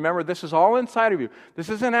of you. Remember, this is all inside of you. This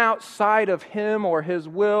isn't outside of Him or His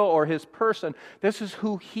will or His person. This is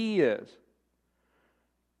who He is.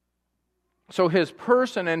 So His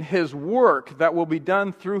person and His work that will be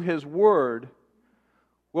done through His Word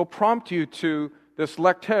will prompt you to this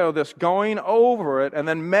lectio, this going over it and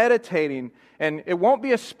then meditating. And it won't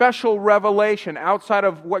be a special revelation outside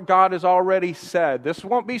of what God has already said. This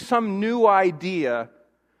won't be some new idea.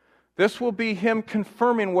 This will be Him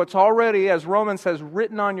confirming what's already, as Romans says,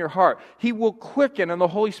 written on your heart. He will quicken and the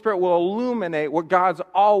Holy Spirit will illuminate what God's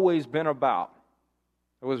always been about.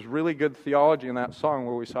 It was really good theology in that song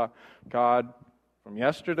where we saw God from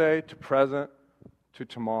yesterday to present to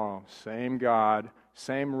tomorrow. Same God,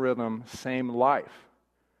 same rhythm, same life.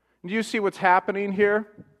 Do you see what's happening here?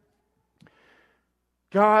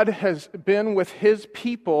 God has been with His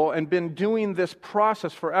people and been doing this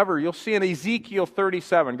process forever. You'll see in Ezekiel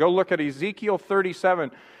 37. Go look at Ezekiel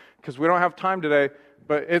 37 because we don't have time today.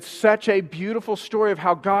 But it's such a beautiful story of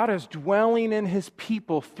how God is dwelling in His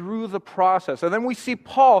people through the process. And then we see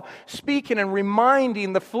Paul speaking and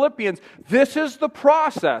reminding the Philippians, this is the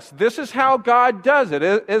process. This is how God does it,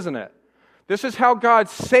 isn't it? This is how God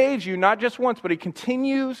saves you, not just once, but He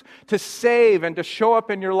continues to save and to show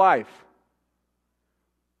up in your life.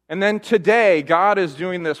 And then today, God is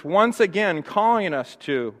doing this once again, calling us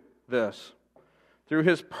to this through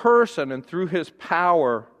His person and through His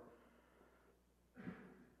power.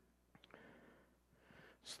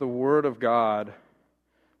 It's the Word of God.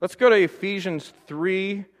 Let's go to Ephesians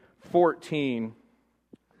 3:14.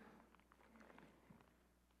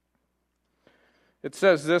 It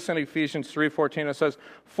says this in Ephesians 3:14. It says,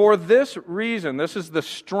 for this reason, this is the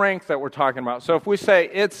strength that we're talking about. So if we say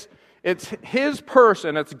it's His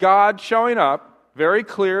person, it's God showing up, very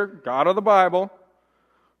clear, God of the Bible,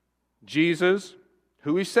 Jesus,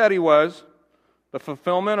 who He said He was, the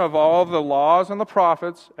fulfillment of all the laws and the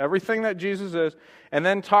prophets, everything that Jesus is, and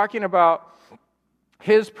then talking about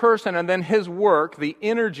His person and then His work, the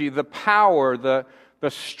energy, the power, the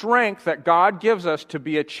strength that God gives us to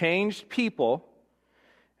be a changed people.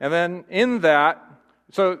 And then in that,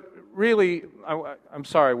 so really, I'm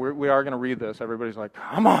sorry, we are going to read this. Everybody's like,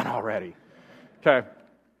 come on already. Okay.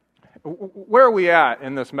 Where are we at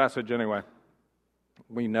in this message anyway?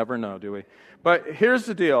 We never know, do we? But here's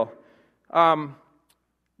the deal.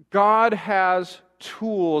 God has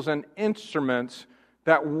tools and instruments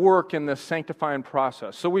that work in this sanctifying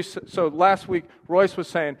process. So last week, Royce was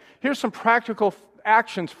saying, here's some practical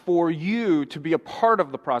actions for you to be a part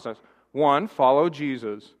of the process. 1, follow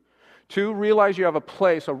Jesus. 2, realize you have a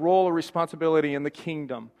place, a role, a responsibility in the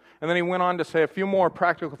kingdom. And then he went on to say a few more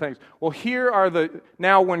practical things. Well, here are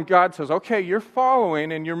now when God says, okay, you're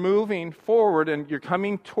following and you're moving forward and you're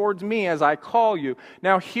coming towards me as I call you.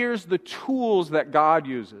 Now here's the tools that God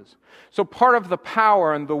uses. So part of the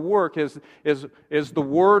power and the work is the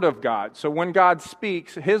Word of God. So when God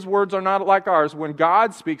speaks, His words are not like ours. When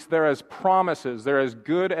God speaks, they're as promises. They're as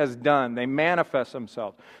good as done. They manifest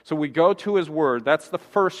themselves. So we go to His Word. That's the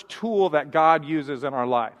first tool that God uses in our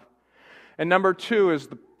life. And number 2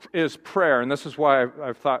 is prayer. And this is why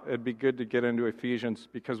I thought it'd be good to get into Ephesians,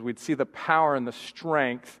 because we'd see the power and the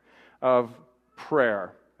strength of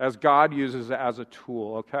prayer as God uses it as a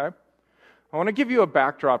tool, okay? I want to give you a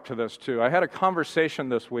backdrop to this too. I had a conversation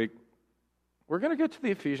this week. We're going to get to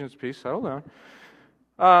the Ephesians piece, settle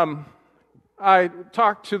down. I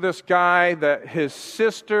talked to this guy that his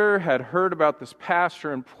sister had heard about this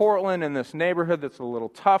pastor in Portland in this neighborhood that's a little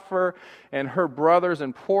tougher, and her brother's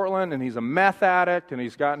in Portland, and he's a meth addict, and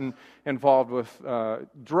he's gotten involved with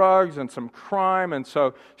drugs and some crime, and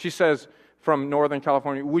so she says, from Northern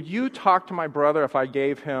California, would you talk to my brother if I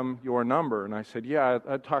gave him your number? And I said, yeah,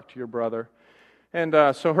 I'd talk to your brother. And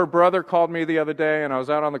so her brother called me the other day, and I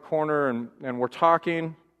was out on the corner, and we're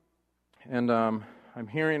talking, and I'm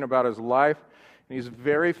hearing about his life. He's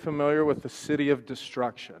very familiar with the city of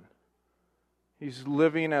destruction. He's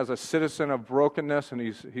living as a citizen of brokenness, and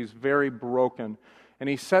he's very broken. And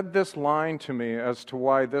he said this line to me as to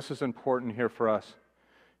why this is important here for us.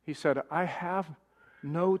 He said, I have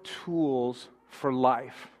no tools for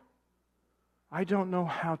life. I don't know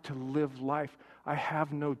how to live life. I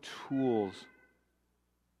have no tools.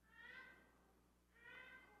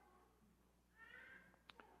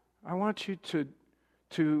 I want you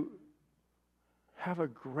to have a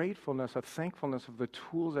gratefulness, a thankfulness of the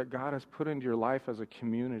tools that God has put into your life as a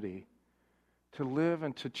community to live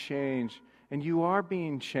and to change. And you are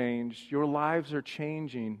being changed. Your lives are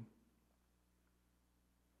changing.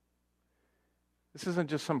 This isn't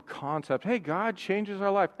just some concept. Hey, God changes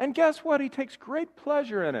our life. And guess what? He takes great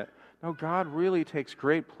pleasure in it. No, God really takes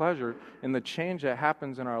great pleasure in the change that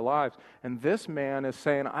happens in our lives. And this man is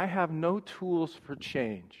saying, I have no tools for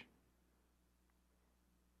change.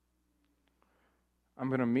 I'm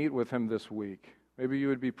going to meet with him this week. Maybe you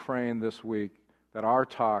would be praying this week that our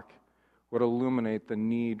talk would illuminate the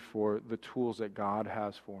need for the tools that God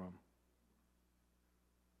has for him.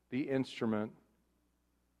 The instrument.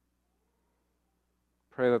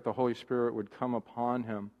 Pray that the Holy Spirit would come upon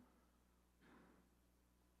him.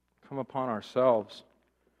 Come upon ourselves.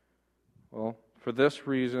 Well, for this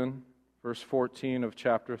reason, verse 14 of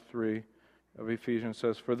chapter 3 of Ephesians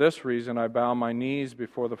says, "For this reason I bow my knees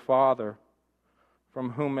before the Father,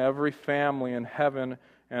 from whom every family in heaven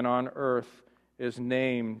and on earth is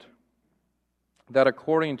named, that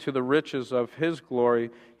according to the riches of His glory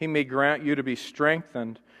He may grant you to be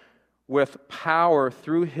strengthened with power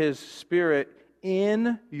through His Spirit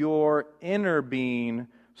in your inner being,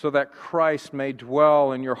 so that Christ may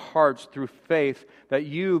dwell in your hearts through faith, that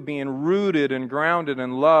you, being rooted and grounded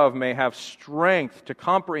in love, may have strength to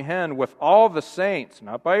comprehend with all the saints,"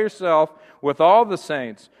 not by yourself, with all the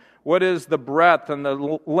saints, "what is the breadth and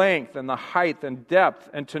the length and the height and depth,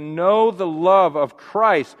 and to know the love of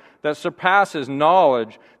Christ that surpasses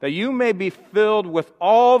knowledge, that you may be filled with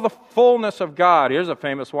all the fullness of God." Here's a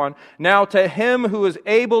famous one. "Now to Him who is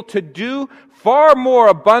able to do far more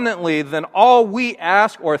abundantly than all we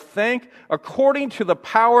ask or think, according to the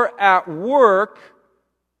power at work,"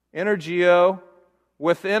 energeo,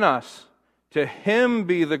 "within us. To Him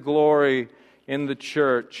be the glory in the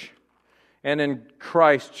church and in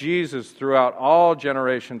Christ Jesus throughout all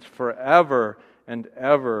generations, forever and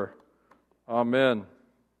ever. Amen."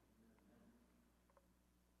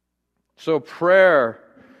 So prayer,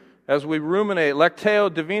 as we ruminate,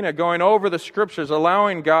 lectio divina, going over the Scriptures,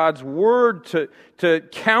 allowing God's Word to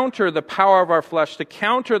counter the power of our flesh, to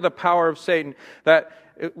counter the power of Satan, that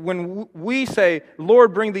when we say,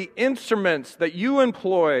 "Lord, bring the instruments that you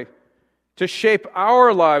employ to shape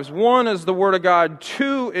our lives," one is the Word of God,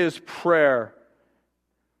 two is prayer.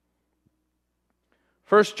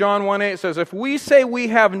 1 John 1:8 says, "If we say we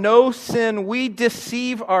have no sin, we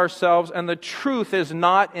deceive ourselves, and the truth is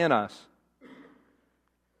not in us."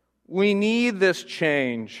 We need this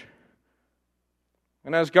change.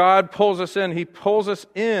 And as God pulls us in, He pulls us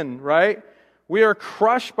in, right? We are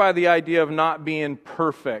crushed by the idea of not being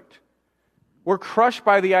perfect. We're crushed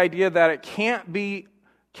by the idea that it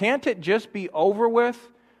can't it just be over with?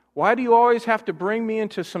 Why do you always have to bring me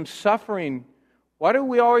into some suffering? Why do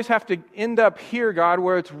we always have to end up here, God,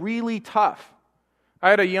 where it's really tough? I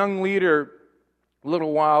had a young leader a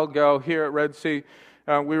little while ago here at Red Sea.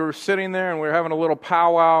 We were sitting there and we were having a little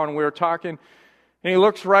powwow and we were talking. And he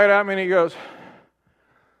looks right at me and he goes,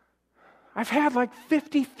 "I've had like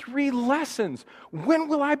 53 lessons. When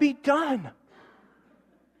will I be done?"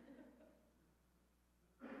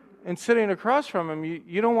 And sitting across from him,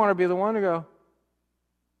 you don't want to be the one to go,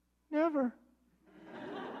 "Never.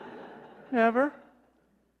 Never.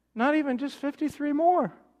 Not even just 53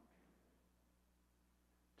 more.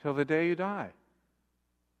 Till the day you die."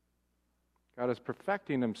 God is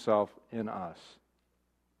perfecting Himself in us.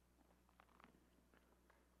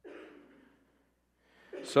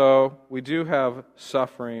 So, we do have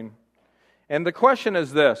suffering. And the question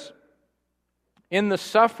is this. In the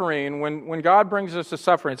suffering, when God brings us to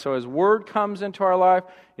suffering, so His Word comes into our life,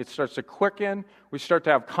 it starts to quicken, we start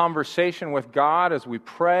to have conversation with God as we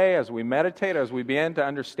pray, as we meditate, as we begin to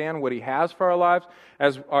understand what He has for our lives,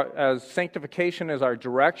 as sanctification is our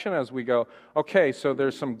direction, as we go, okay, so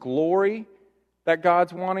there's some glory that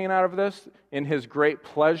God's wanting out of this in His great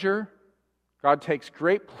pleasure. God takes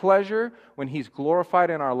great pleasure when He's glorified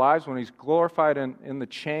in our lives, when He's glorified in the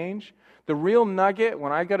change. The real nugget,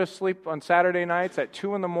 when I go to sleep on Saturday nights at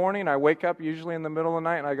 2 in the morning, I wake up usually in the middle of the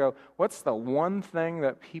night and I go, what's the one thing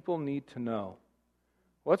that people need to know?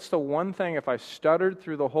 What's the one thing, if I stuttered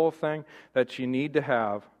through the whole thing, that you need to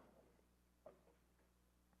have?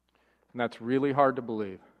 And that's really hard to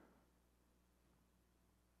believe.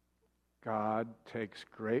 God takes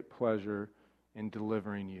great pleasure in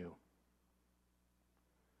delivering you.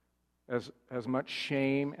 As much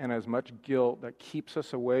shame and as much guilt that keeps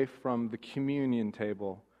us away from the communion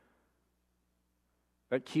table,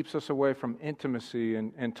 that keeps us away from intimacy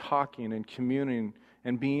and talking and communing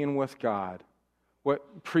and being with God,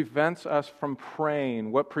 what prevents us from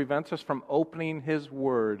praying, what prevents us from opening His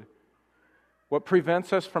Word, what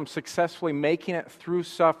prevents us from successfully making it through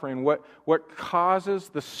suffering, what causes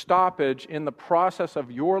the stoppage in the process of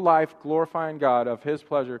your life glorifying God, of His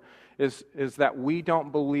pleasure, is that we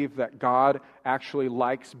don't believe that God actually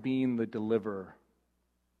likes being the deliverer.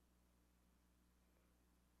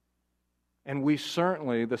 And we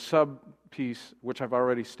certainly, the sub-piece, which I've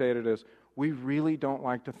already stated, is we really don't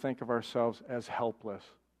like to think of ourselves as helpless.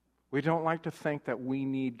 We don't like to think that we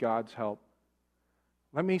need God's help.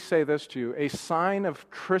 Let me say this to you. A sign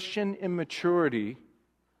of Christian immaturity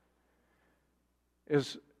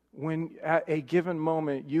is when at a given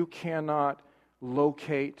moment you cannot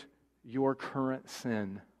locate your current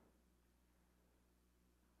sin.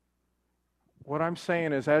 What I'm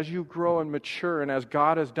saying is, as you grow and mature, and as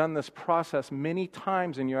God has done this process many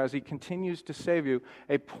times in you, as He continues to save you,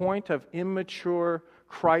 a point of immature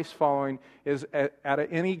Christ following is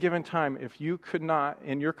at any given time, if you could not,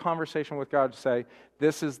 in your conversation with God, say,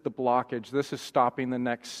 this is the blockage, this is stopping the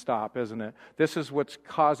next stop, isn't it? This is what's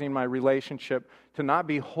causing my relationship to not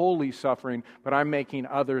be wholly suffering, but I'm making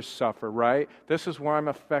others suffer, right? This is where I'm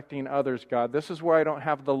affecting others, God. This is where I don't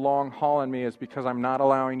have the long haul in me, is because I'm not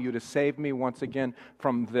allowing you to save me once again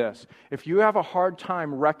from this. If you have a hard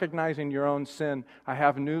time recognizing your own sin, I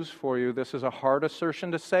have news for you. This is a hard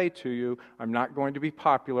assertion to say to you. I'm not going to be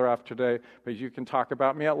popular after today, but you can talk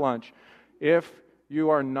about me at lunch. If you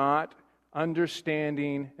are not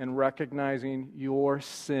understanding and recognizing your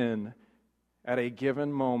sin at a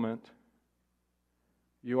given moment,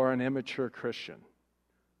 you are an immature Christian.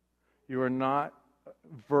 You are not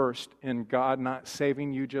versed in God not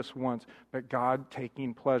saving you just once, but God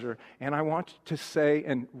taking pleasure. And I want to say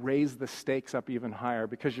and raise the stakes up even higher,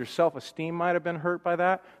 because your self-esteem might have been hurt by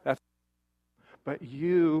that. But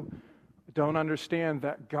you don't understand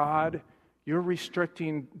that God, you're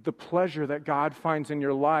restricting the pleasure that God finds in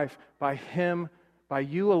your life by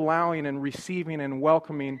you allowing and receiving and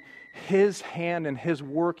welcoming His hand and His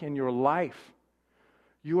work in your life.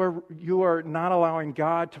 You are not allowing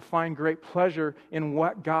God to find great pleasure in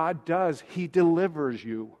what God does. He delivers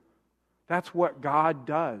you. That's what God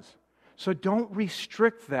does. So don't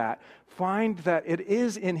restrict that. Find that it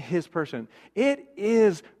is in His person. It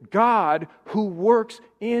is God who works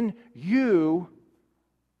in you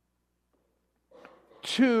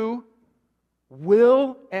to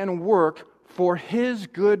will and work for His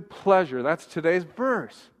good pleasure. That's today's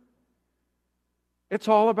verse. It's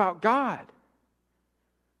all about God.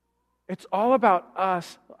 It's all about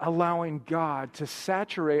us allowing God to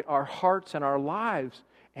saturate our hearts and our lives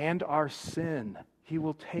and our sin. He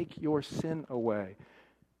will take your sin away.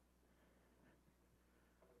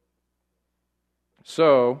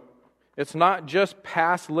 So, it's not just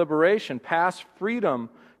past liberation, past freedom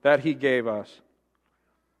that He gave us.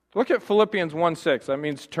 Look at Philippians 1:6. That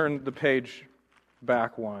means turn the page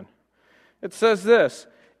back one. It says this,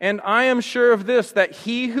 "And I am sure of this, that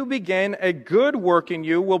He who began a good work in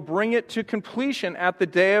you will bring it to completion at the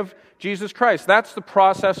day of Jesus Christ." That's the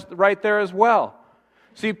process right there as well.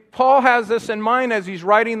 See, Paul has this in mind as he's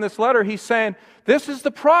writing this letter. He's saying, this is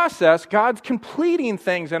the process. God's completing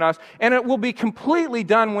things in us, and it will be completely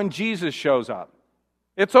done when Jesus shows up.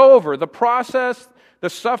 It's over. The process, the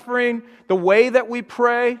suffering, the way that we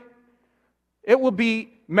pray, it will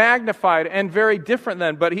be magnified and very different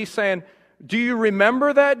then. But he's saying, do you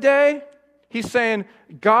remember that day? He's saying,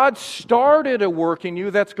 God started a work in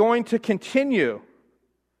you that's going to continue.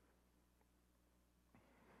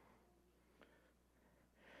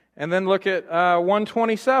 And then look at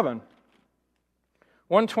 127.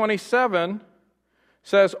 127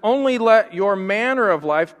 says, "Only let your manner of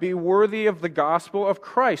life be worthy of the gospel of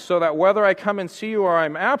Christ, so that whether I come and see you or I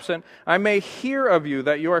am absent, I may hear of you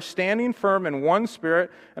that you are standing firm in one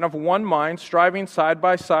spirit and of one mind, striving side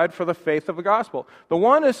by side for the faith of the gospel." The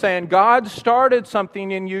one is saying, God started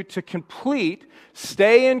something in you to complete.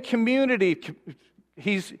 Stay in community.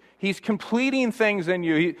 He's completing things in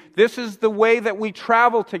you. This is the way that we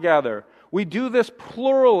travel together. We do this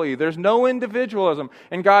plurally. There's no individualism.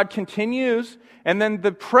 And God continues. And then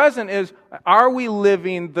the present is, are we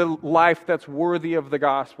living the life that's worthy of the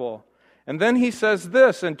gospel? And then he says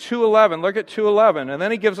this in 2:11. Look at 2:11. And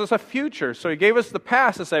then he gives us a future. So he gave us the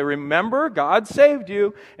past to say, remember, God saved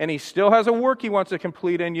you, and He still has a work He wants to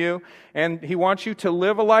complete in you, and He wants you to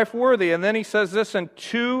live a life worthy. And then he says this in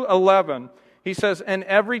 2:11. He says, "And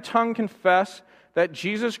every tongue confess that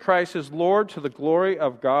Jesus Christ is Lord, to the glory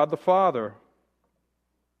of God the Father."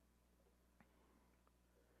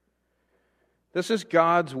 This is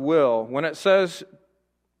God's will. When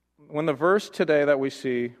the verse today that we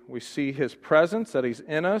see His presence, that He's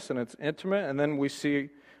in us and it's intimate, and then we see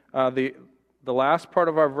the last part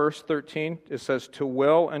of our verse 13, it says to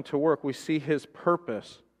will and to work. We see His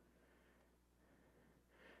purpose.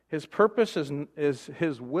 His purpose is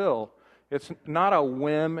His will. It's not a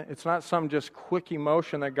whim. It's not some just quick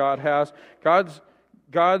emotion that God has.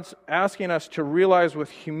 God's asking us to realize with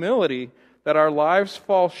humility that our lives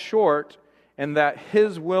fall short and that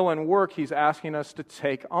His will and work He's asking us to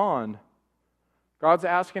take on. God's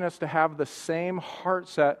asking us to have the same heart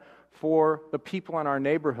set for the people in our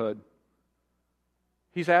neighborhood.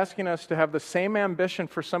 He's asking us to have the same ambition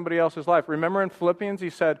for somebody else's life. Remember in Philippians, he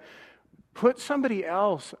said, put somebody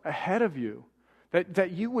else ahead of you,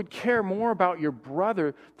 that you would care more about your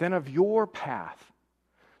brother than of your path.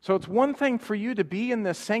 So it's one thing for you to be in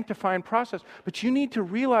this sanctifying process, but you need to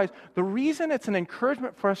realize the reason it's an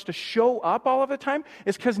encouragement for us to show up all of the time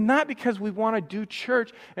is not because we want to do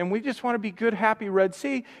church and we just want to be good, happy Red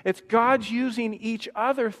Sea. It's God's using each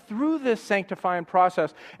other through this sanctifying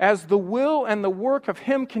process. As the will and the work of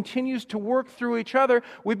Him continues to work through each other,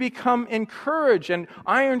 we become encouraged, and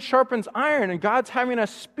iron sharpens iron, and God's having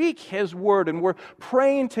us speak His word, and we're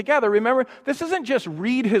praying together. Remember, this isn't just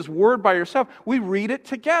read His word by yourself. We read it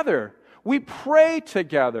together. We pray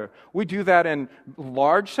together. We do that in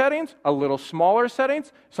large settings, a little smaller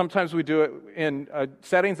settings. Sometimes we do it in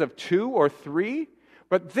settings of 2 or 3.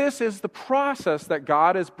 But this is the process that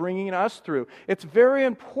God is bringing us through. It's very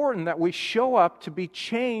important that we show up to be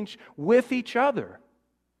changed with each other.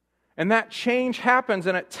 And that change happens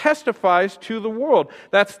and it testifies to the world.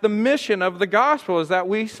 That's the mission of the gospel, is that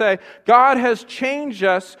we say, God has changed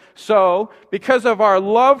us, so because of our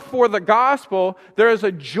love for the gospel, there is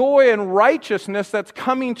a joy and righteousness that's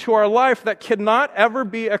coming to our life that cannot ever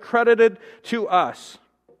be accredited to us.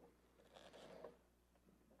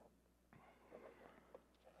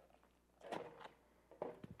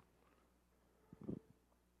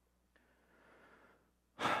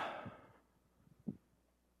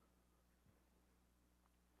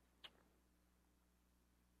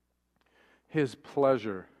 His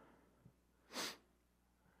pleasure.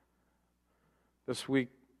 This week,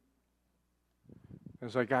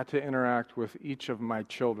 as I got to interact with each of my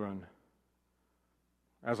children,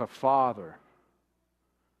 as a father,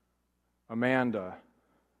 Amanda,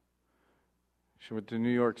 she went to New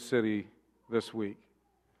York City this week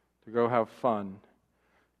to go have fun.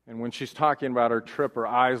 And when she's talking about her trip, her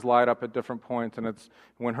eyes light up at different points. And it's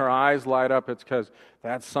when her eyes light up, it's because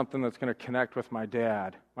that's something that's going to connect with my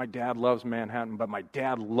dad. My dad loves Manhattan, but my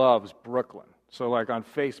dad loves Brooklyn. So like on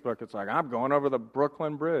Facebook, it's like, I'm going over the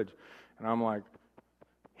Brooklyn Bridge. And I'm like,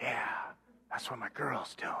 yeah, that's what my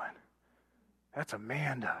girl's doing. That's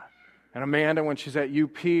Amanda. And Amanda, when she's at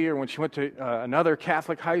UP or when she went to another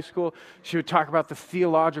Catholic high school, she would talk about the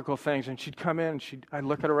theological things, and she'd come in and I'd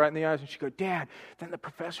look at her right in the eyes and she'd go, Dad, then the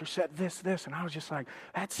professor said this, and I was just like,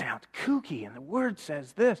 that sounds kooky, and the word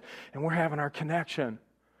says this, and we're having our connection.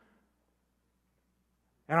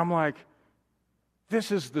 And I'm like,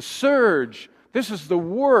 this is the surge. This is the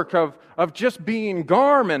work of just being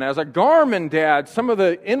Garmin. As a Garmin dad, some of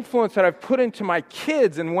the influence that I've put into my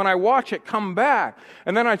kids, and when I watch it come back.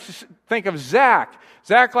 And then I just think of Zach.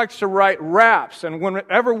 Zach likes to write raps, and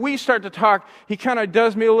whenever we start to talk, he kind of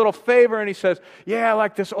does me a little favor, and he says, yeah, I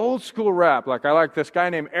like this old school rap. Like I like this guy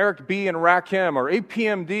named Eric B. and Rakim, or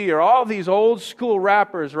APMD, or all these old school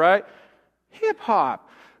rappers, right? Hip-hop.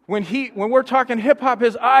 When we're talking hip-hop,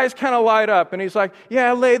 his eyes kind of light up, and he's like, yeah,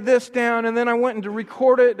 I laid this down, and then I went and to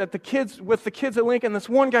record it with the kids at Lincoln. This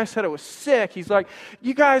one guy said it was sick. He's like,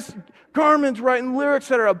 you guys, Garmin's writing lyrics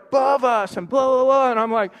that are above us, and blah, blah, blah. And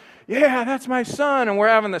I'm like, yeah, that's my son, and we're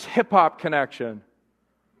having this hip-hop connection.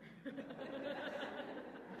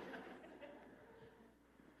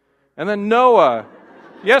 And then Noah.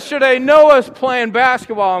 Yesterday, Noah's playing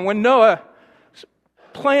basketball, and when Noah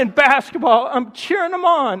playing basketball, I'm cheering him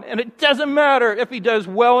on, and it doesn't matter if he does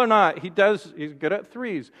well or not. He's good at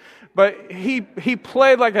threes, but he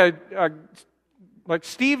played like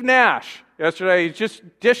Steve Nash yesterday. He's just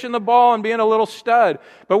dishing the ball and being a little stud.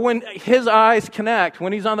 But when his eyes connect,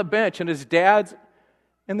 when he's on the bench and his dad's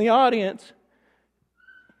in the audience,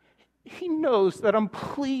 he knows that I'm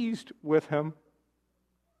pleased with him.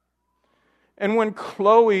 And when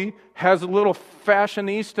Chloe has a little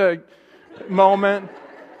fashionista moment,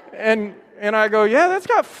 and I go, yeah, that's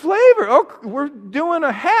got flavor. Oh, we're doing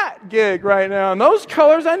a hat gig right now. And those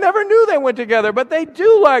colors, I never knew they went together, but they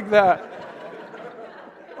do like that.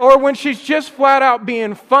 Or when she's just flat out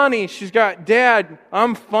being funny, she's got, Dad,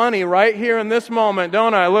 I'm funny right here in this moment,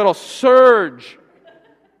 don't I? A little surge.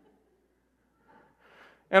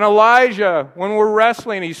 And Elijah, when we're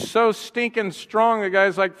wrestling, he's so stinking strong. The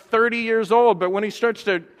guy's like 30 years old, but when he starts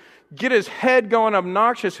to get his head going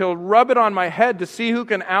obnoxious. He'll rub it on my head to see who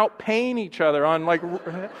can out-pain each other on like...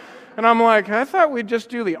 And I'm like, I thought we'd just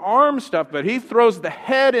do the arm stuff, but he throws the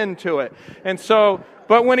head into it. And so,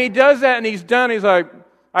 but when he does that and he's done, he's like,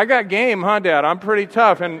 I got game, huh, Dad? I'm pretty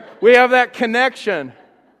tough. And we have that connection.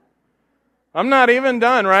 I'm not even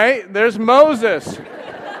done, right? There's Moses.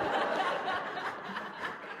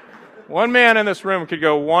 One man in this room could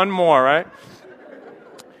go one more, right?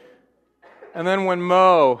 And then when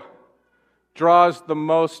Mo draws the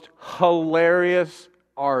most hilarious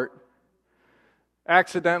art,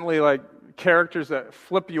 accidentally like characters that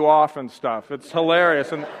flip you off and stuff. It's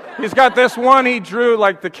hilarious. And he's got this one he drew,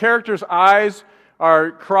 like the character's eyes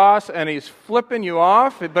are crossed and he's flipping you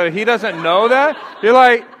off, but he doesn't know that. You're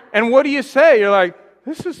like, and what do you say? You're like,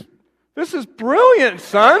 this is brilliant,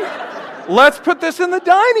 son. Let's put this in the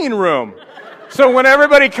dining room. So when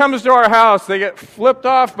everybody comes to our house, they get flipped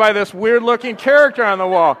off by this weird-looking character on the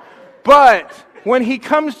wall. But when he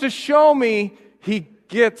comes to show me, he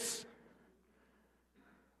gets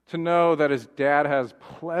to know that his dad has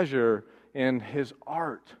pleasure in his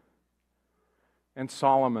art. And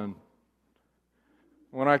Solomon.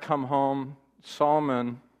 When I come home,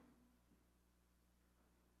 Solomon,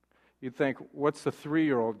 you'd think, what's the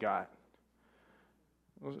 3-year-old got?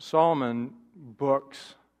 Solomon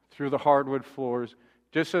books through the hardwood floors,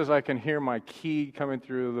 just as I can hear my key coming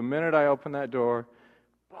through. The minute I open that door,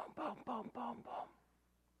 boom, boom, boom, boom, boom,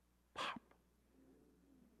 pop.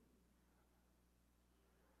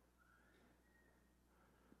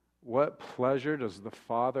 What pleasure does the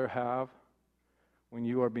Father have when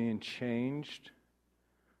you are being changed?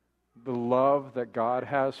 The love that God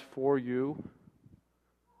has for you.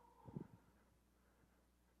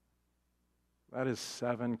 That is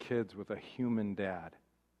 7 kids with a human dad.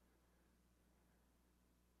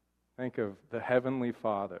 Think of the Heavenly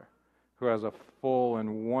Father who has a full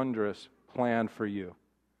and wondrous plan for you.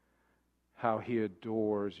 How He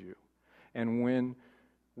adores you. And when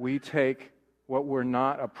we take what we're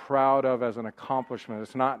not proud of as an accomplishment,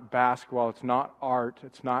 it's not basketball, it's not art,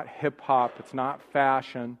 it's not hip-hop, it's not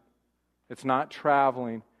fashion, it's not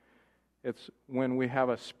traveling. It's when we have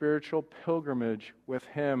a spiritual pilgrimage with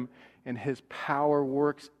Him and His power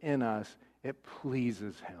works in us, it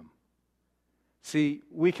pleases Him. See,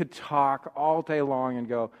 we could talk all day long and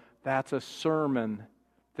go, that's a sermon,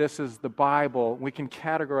 this is the Bible, we can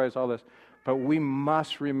categorize all this, but we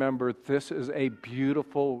must remember this is a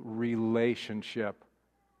beautiful relationship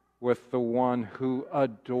with the one who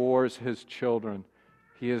adores His children.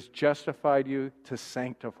 He has justified you to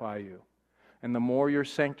sanctify you. And the more you're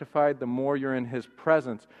sanctified, the more you're in His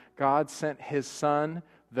presence. God sent His Son,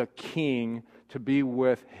 the King, to be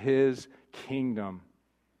with His kingdom.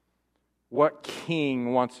 What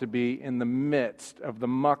king wants to be in the midst of the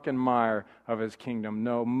muck and mire of his kingdom?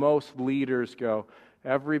 No, most leaders go,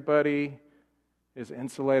 everybody is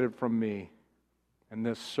insulated from me. And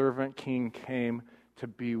this servant king came to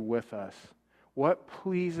be with us. What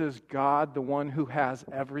pleases God, the one who has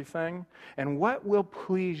everything? And what will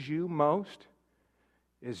please you most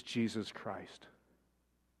is Jesus Christ.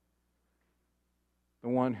 The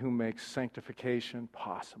one who makes sanctification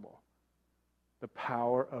possible. The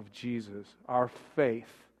power of Jesus, our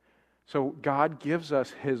faith. So God gives us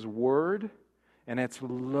His Word, and it's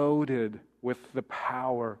loaded with the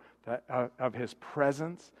power of His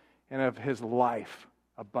presence and of His life,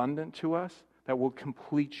 abundant to us, that will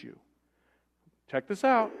complete you. Check this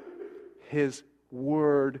out. His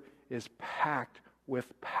Word is packed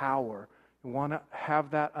with power. You want to have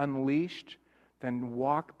that unleashed? Then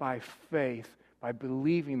walk by faith, by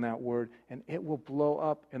believing that word, and it will blow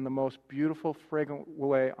up in the most beautiful, fragrant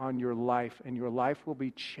way on your life, and your life will be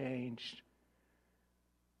changed.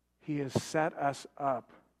 He has set us up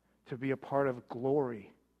to be a part of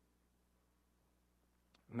glory.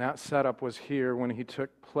 And that setup was here when He took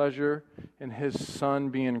pleasure in His Son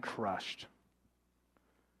being crushed.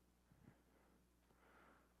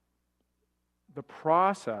 The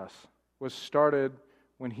process was started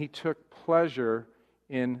when He took pleasure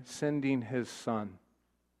in sending His Son.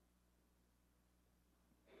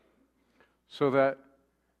 So that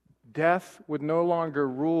death would no longer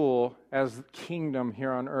rule as kingdom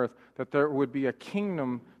here on earth, that there would be a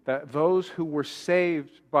kingdom that those who were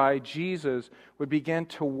saved by Jesus would begin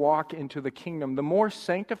to walk into the kingdom. The more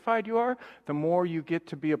sanctified you are, the more you get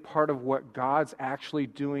to be a part of what God's actually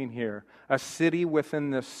doing here. A city within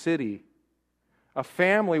this city. A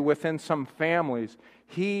family within some families.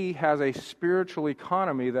 He has a spiritual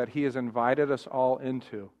economy that He has invited us all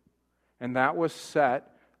into. And that was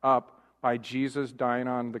set up by Jesus dying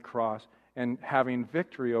on the cross and having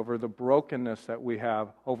victory over the brokenness that we have,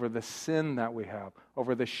 over the sin that we have,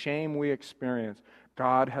 over the shame we experience.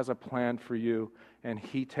 God has a plan for you, and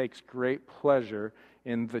He takes great pleasure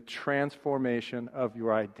in the transformation of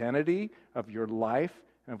your identity, of your life,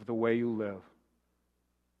 and of the way you live.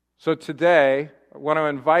 So today, I want to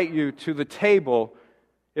invite you to the table.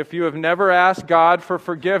 If you have never asked God for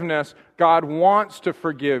forgiveness, God wants to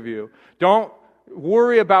forgive you. Don't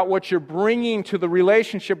worry about what you're bringing to the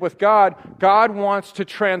relationship with God. God wants to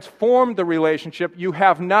transform the relationship. You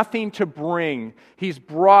have nothing to bring. He's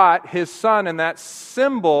brought His Son, and that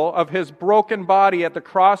symbol of His broken body at the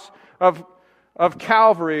cross of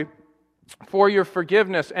Calvary for your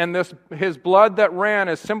forgiveness, and His blood that ran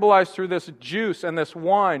is symbolized through this juice and this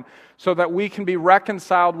wine so that we can be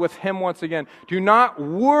reconciled with Him once again. Do not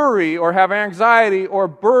worry or have anxiety or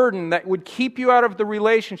burden that would keep you out of the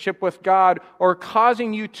relationship with God or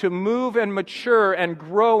causing you to move and mature and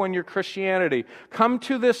grow in your Christianity. Come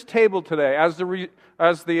to this table today. As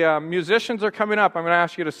the musicians are coming up, I'm going to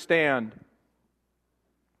ask you to stand.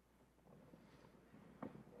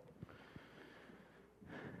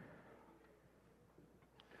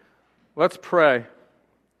 Let's pray.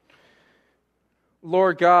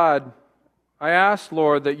 Lord God, I ask,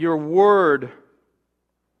 Lord, that your word,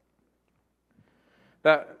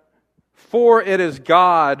 that for it is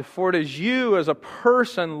God, for it is you as a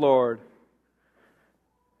person, Lord,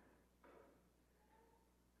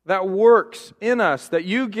 that works in us, that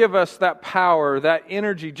you give us that power, that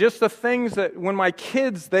energy, just the things that when my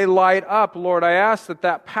kids, they light up, Lord, I ask that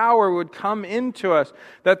that power would come into us,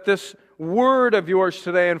 that this word of yours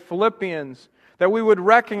today in Philippians, that we would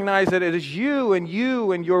recognize that it is you and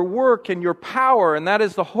your work and your power, and that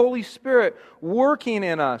is the Holy Spirit working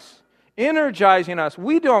in us, energizing us.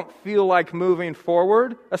 We don't feel like moving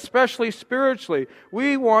forward, especially spiritually.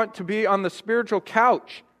 We want to be on the spiritual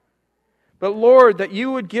couch. But Lord, that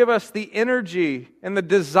you would give us the energy and the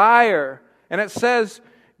desire, and it says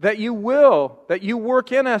that you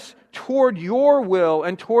work in us toward your will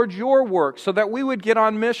and toward your work, so that we would get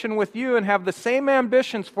on mission with you and have the same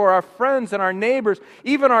ambitions for our friends and our neighbors,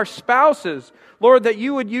 even our spouses. Lord, that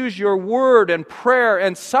you would use your word and prayer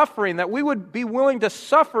and suffering, that we would be willing to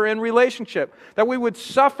suffer in relationship, that we would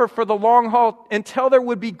suffer for the long haul until there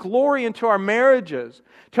would be glory into our marriages,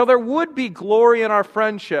 till there would be glory in our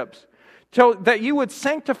friendships, till that you would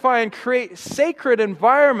sanctify and create sacred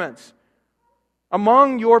environments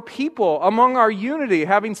among your people, among our unity,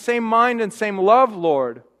 having same mind and same love,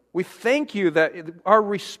 Lord. We thank you that our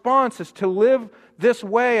response is to live this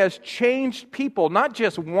way as changed people, not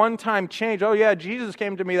just one-time change. Oh yeah, Jesus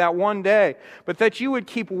came to me that one day, but that you would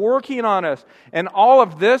keep working on us. And all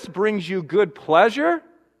of this brings you good pleasure.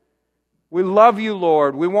 We love you,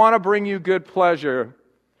 Lord. We want to bring you good pleasure.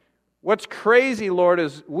 What's crazy, Lord,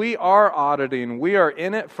 is we are auditing. We are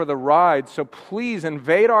in it for the ride. So please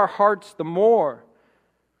invade our hearts the more.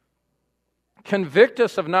 Convict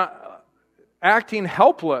us of not acting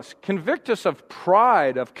helpless. Convict us of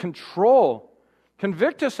pride, of control.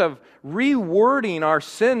 Convict us of rewording our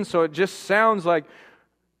sin so it just sounds like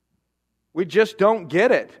we just don't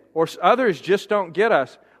get it, or others just don't get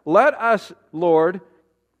us. Let us, Lord,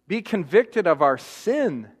 be convicted of our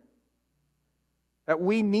sin. That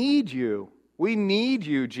we need you. We need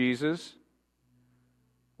you, Jesus.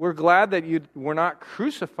 We're glad that you were not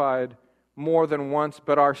crucified more than once,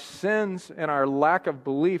 but our sins and our lack of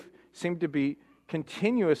belief seem to be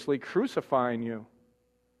continuously crucifying you.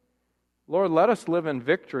 Lord, let us live in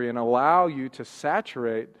victory and allow you to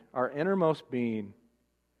saturate our innermost being.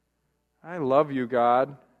 I love you,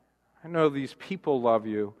 God. I know these people love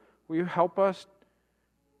you. Will you help us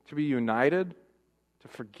to be united, to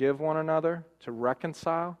forgive one another, to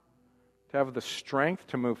reconcile, to have the strength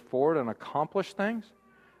to move forward and accomplish things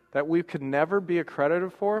that we could never be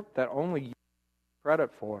accredited for, that only you have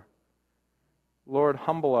credit for. Lord,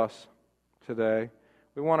 humble us today.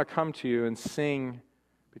 We want to come to you and sing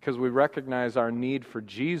because we recognize our need for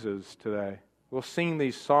Jesus today. We'll sing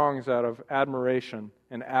these songs out of admiration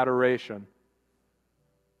and adoration.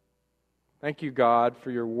 Thank you, God, for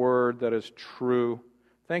your word that is true.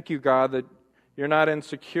 Thank you, God, that you're not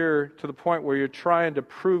insecure to the point where you're trying to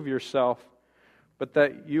prove yourself, but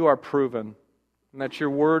that you are proven, and that your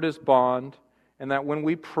word is bond, and that when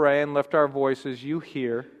we pray and lift our voices, you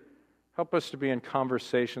hear. Help us to be in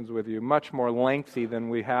conversations with you, much more lengthy than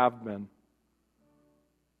we have been.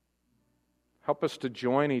 Help us to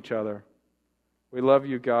join each other. We love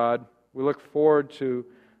you, God. We look forward to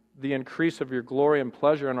the increase of your glory and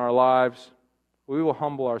pleasure in our lives. We will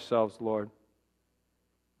humble ourselves, Lord.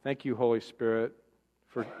 Thank you, Holy Spirit,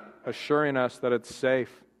 for assuring us that it's safe,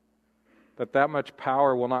 that much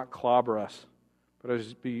power will not clobber us, but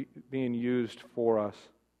is being used for us.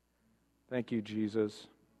 Thank you, Jesus.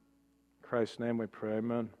 In Christ's name we pray,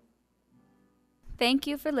 amen. Thank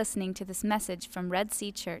you for listening to this message from Red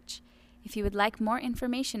Sea Church. If you would like more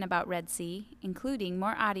information about Red Sea, including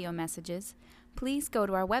more audio messages, please go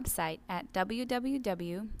to our website at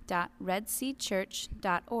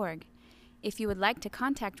www.redseachurch.org. If you would like to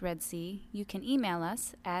contact Red Sea, you can email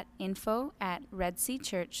us at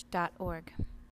info@redseachurch.org.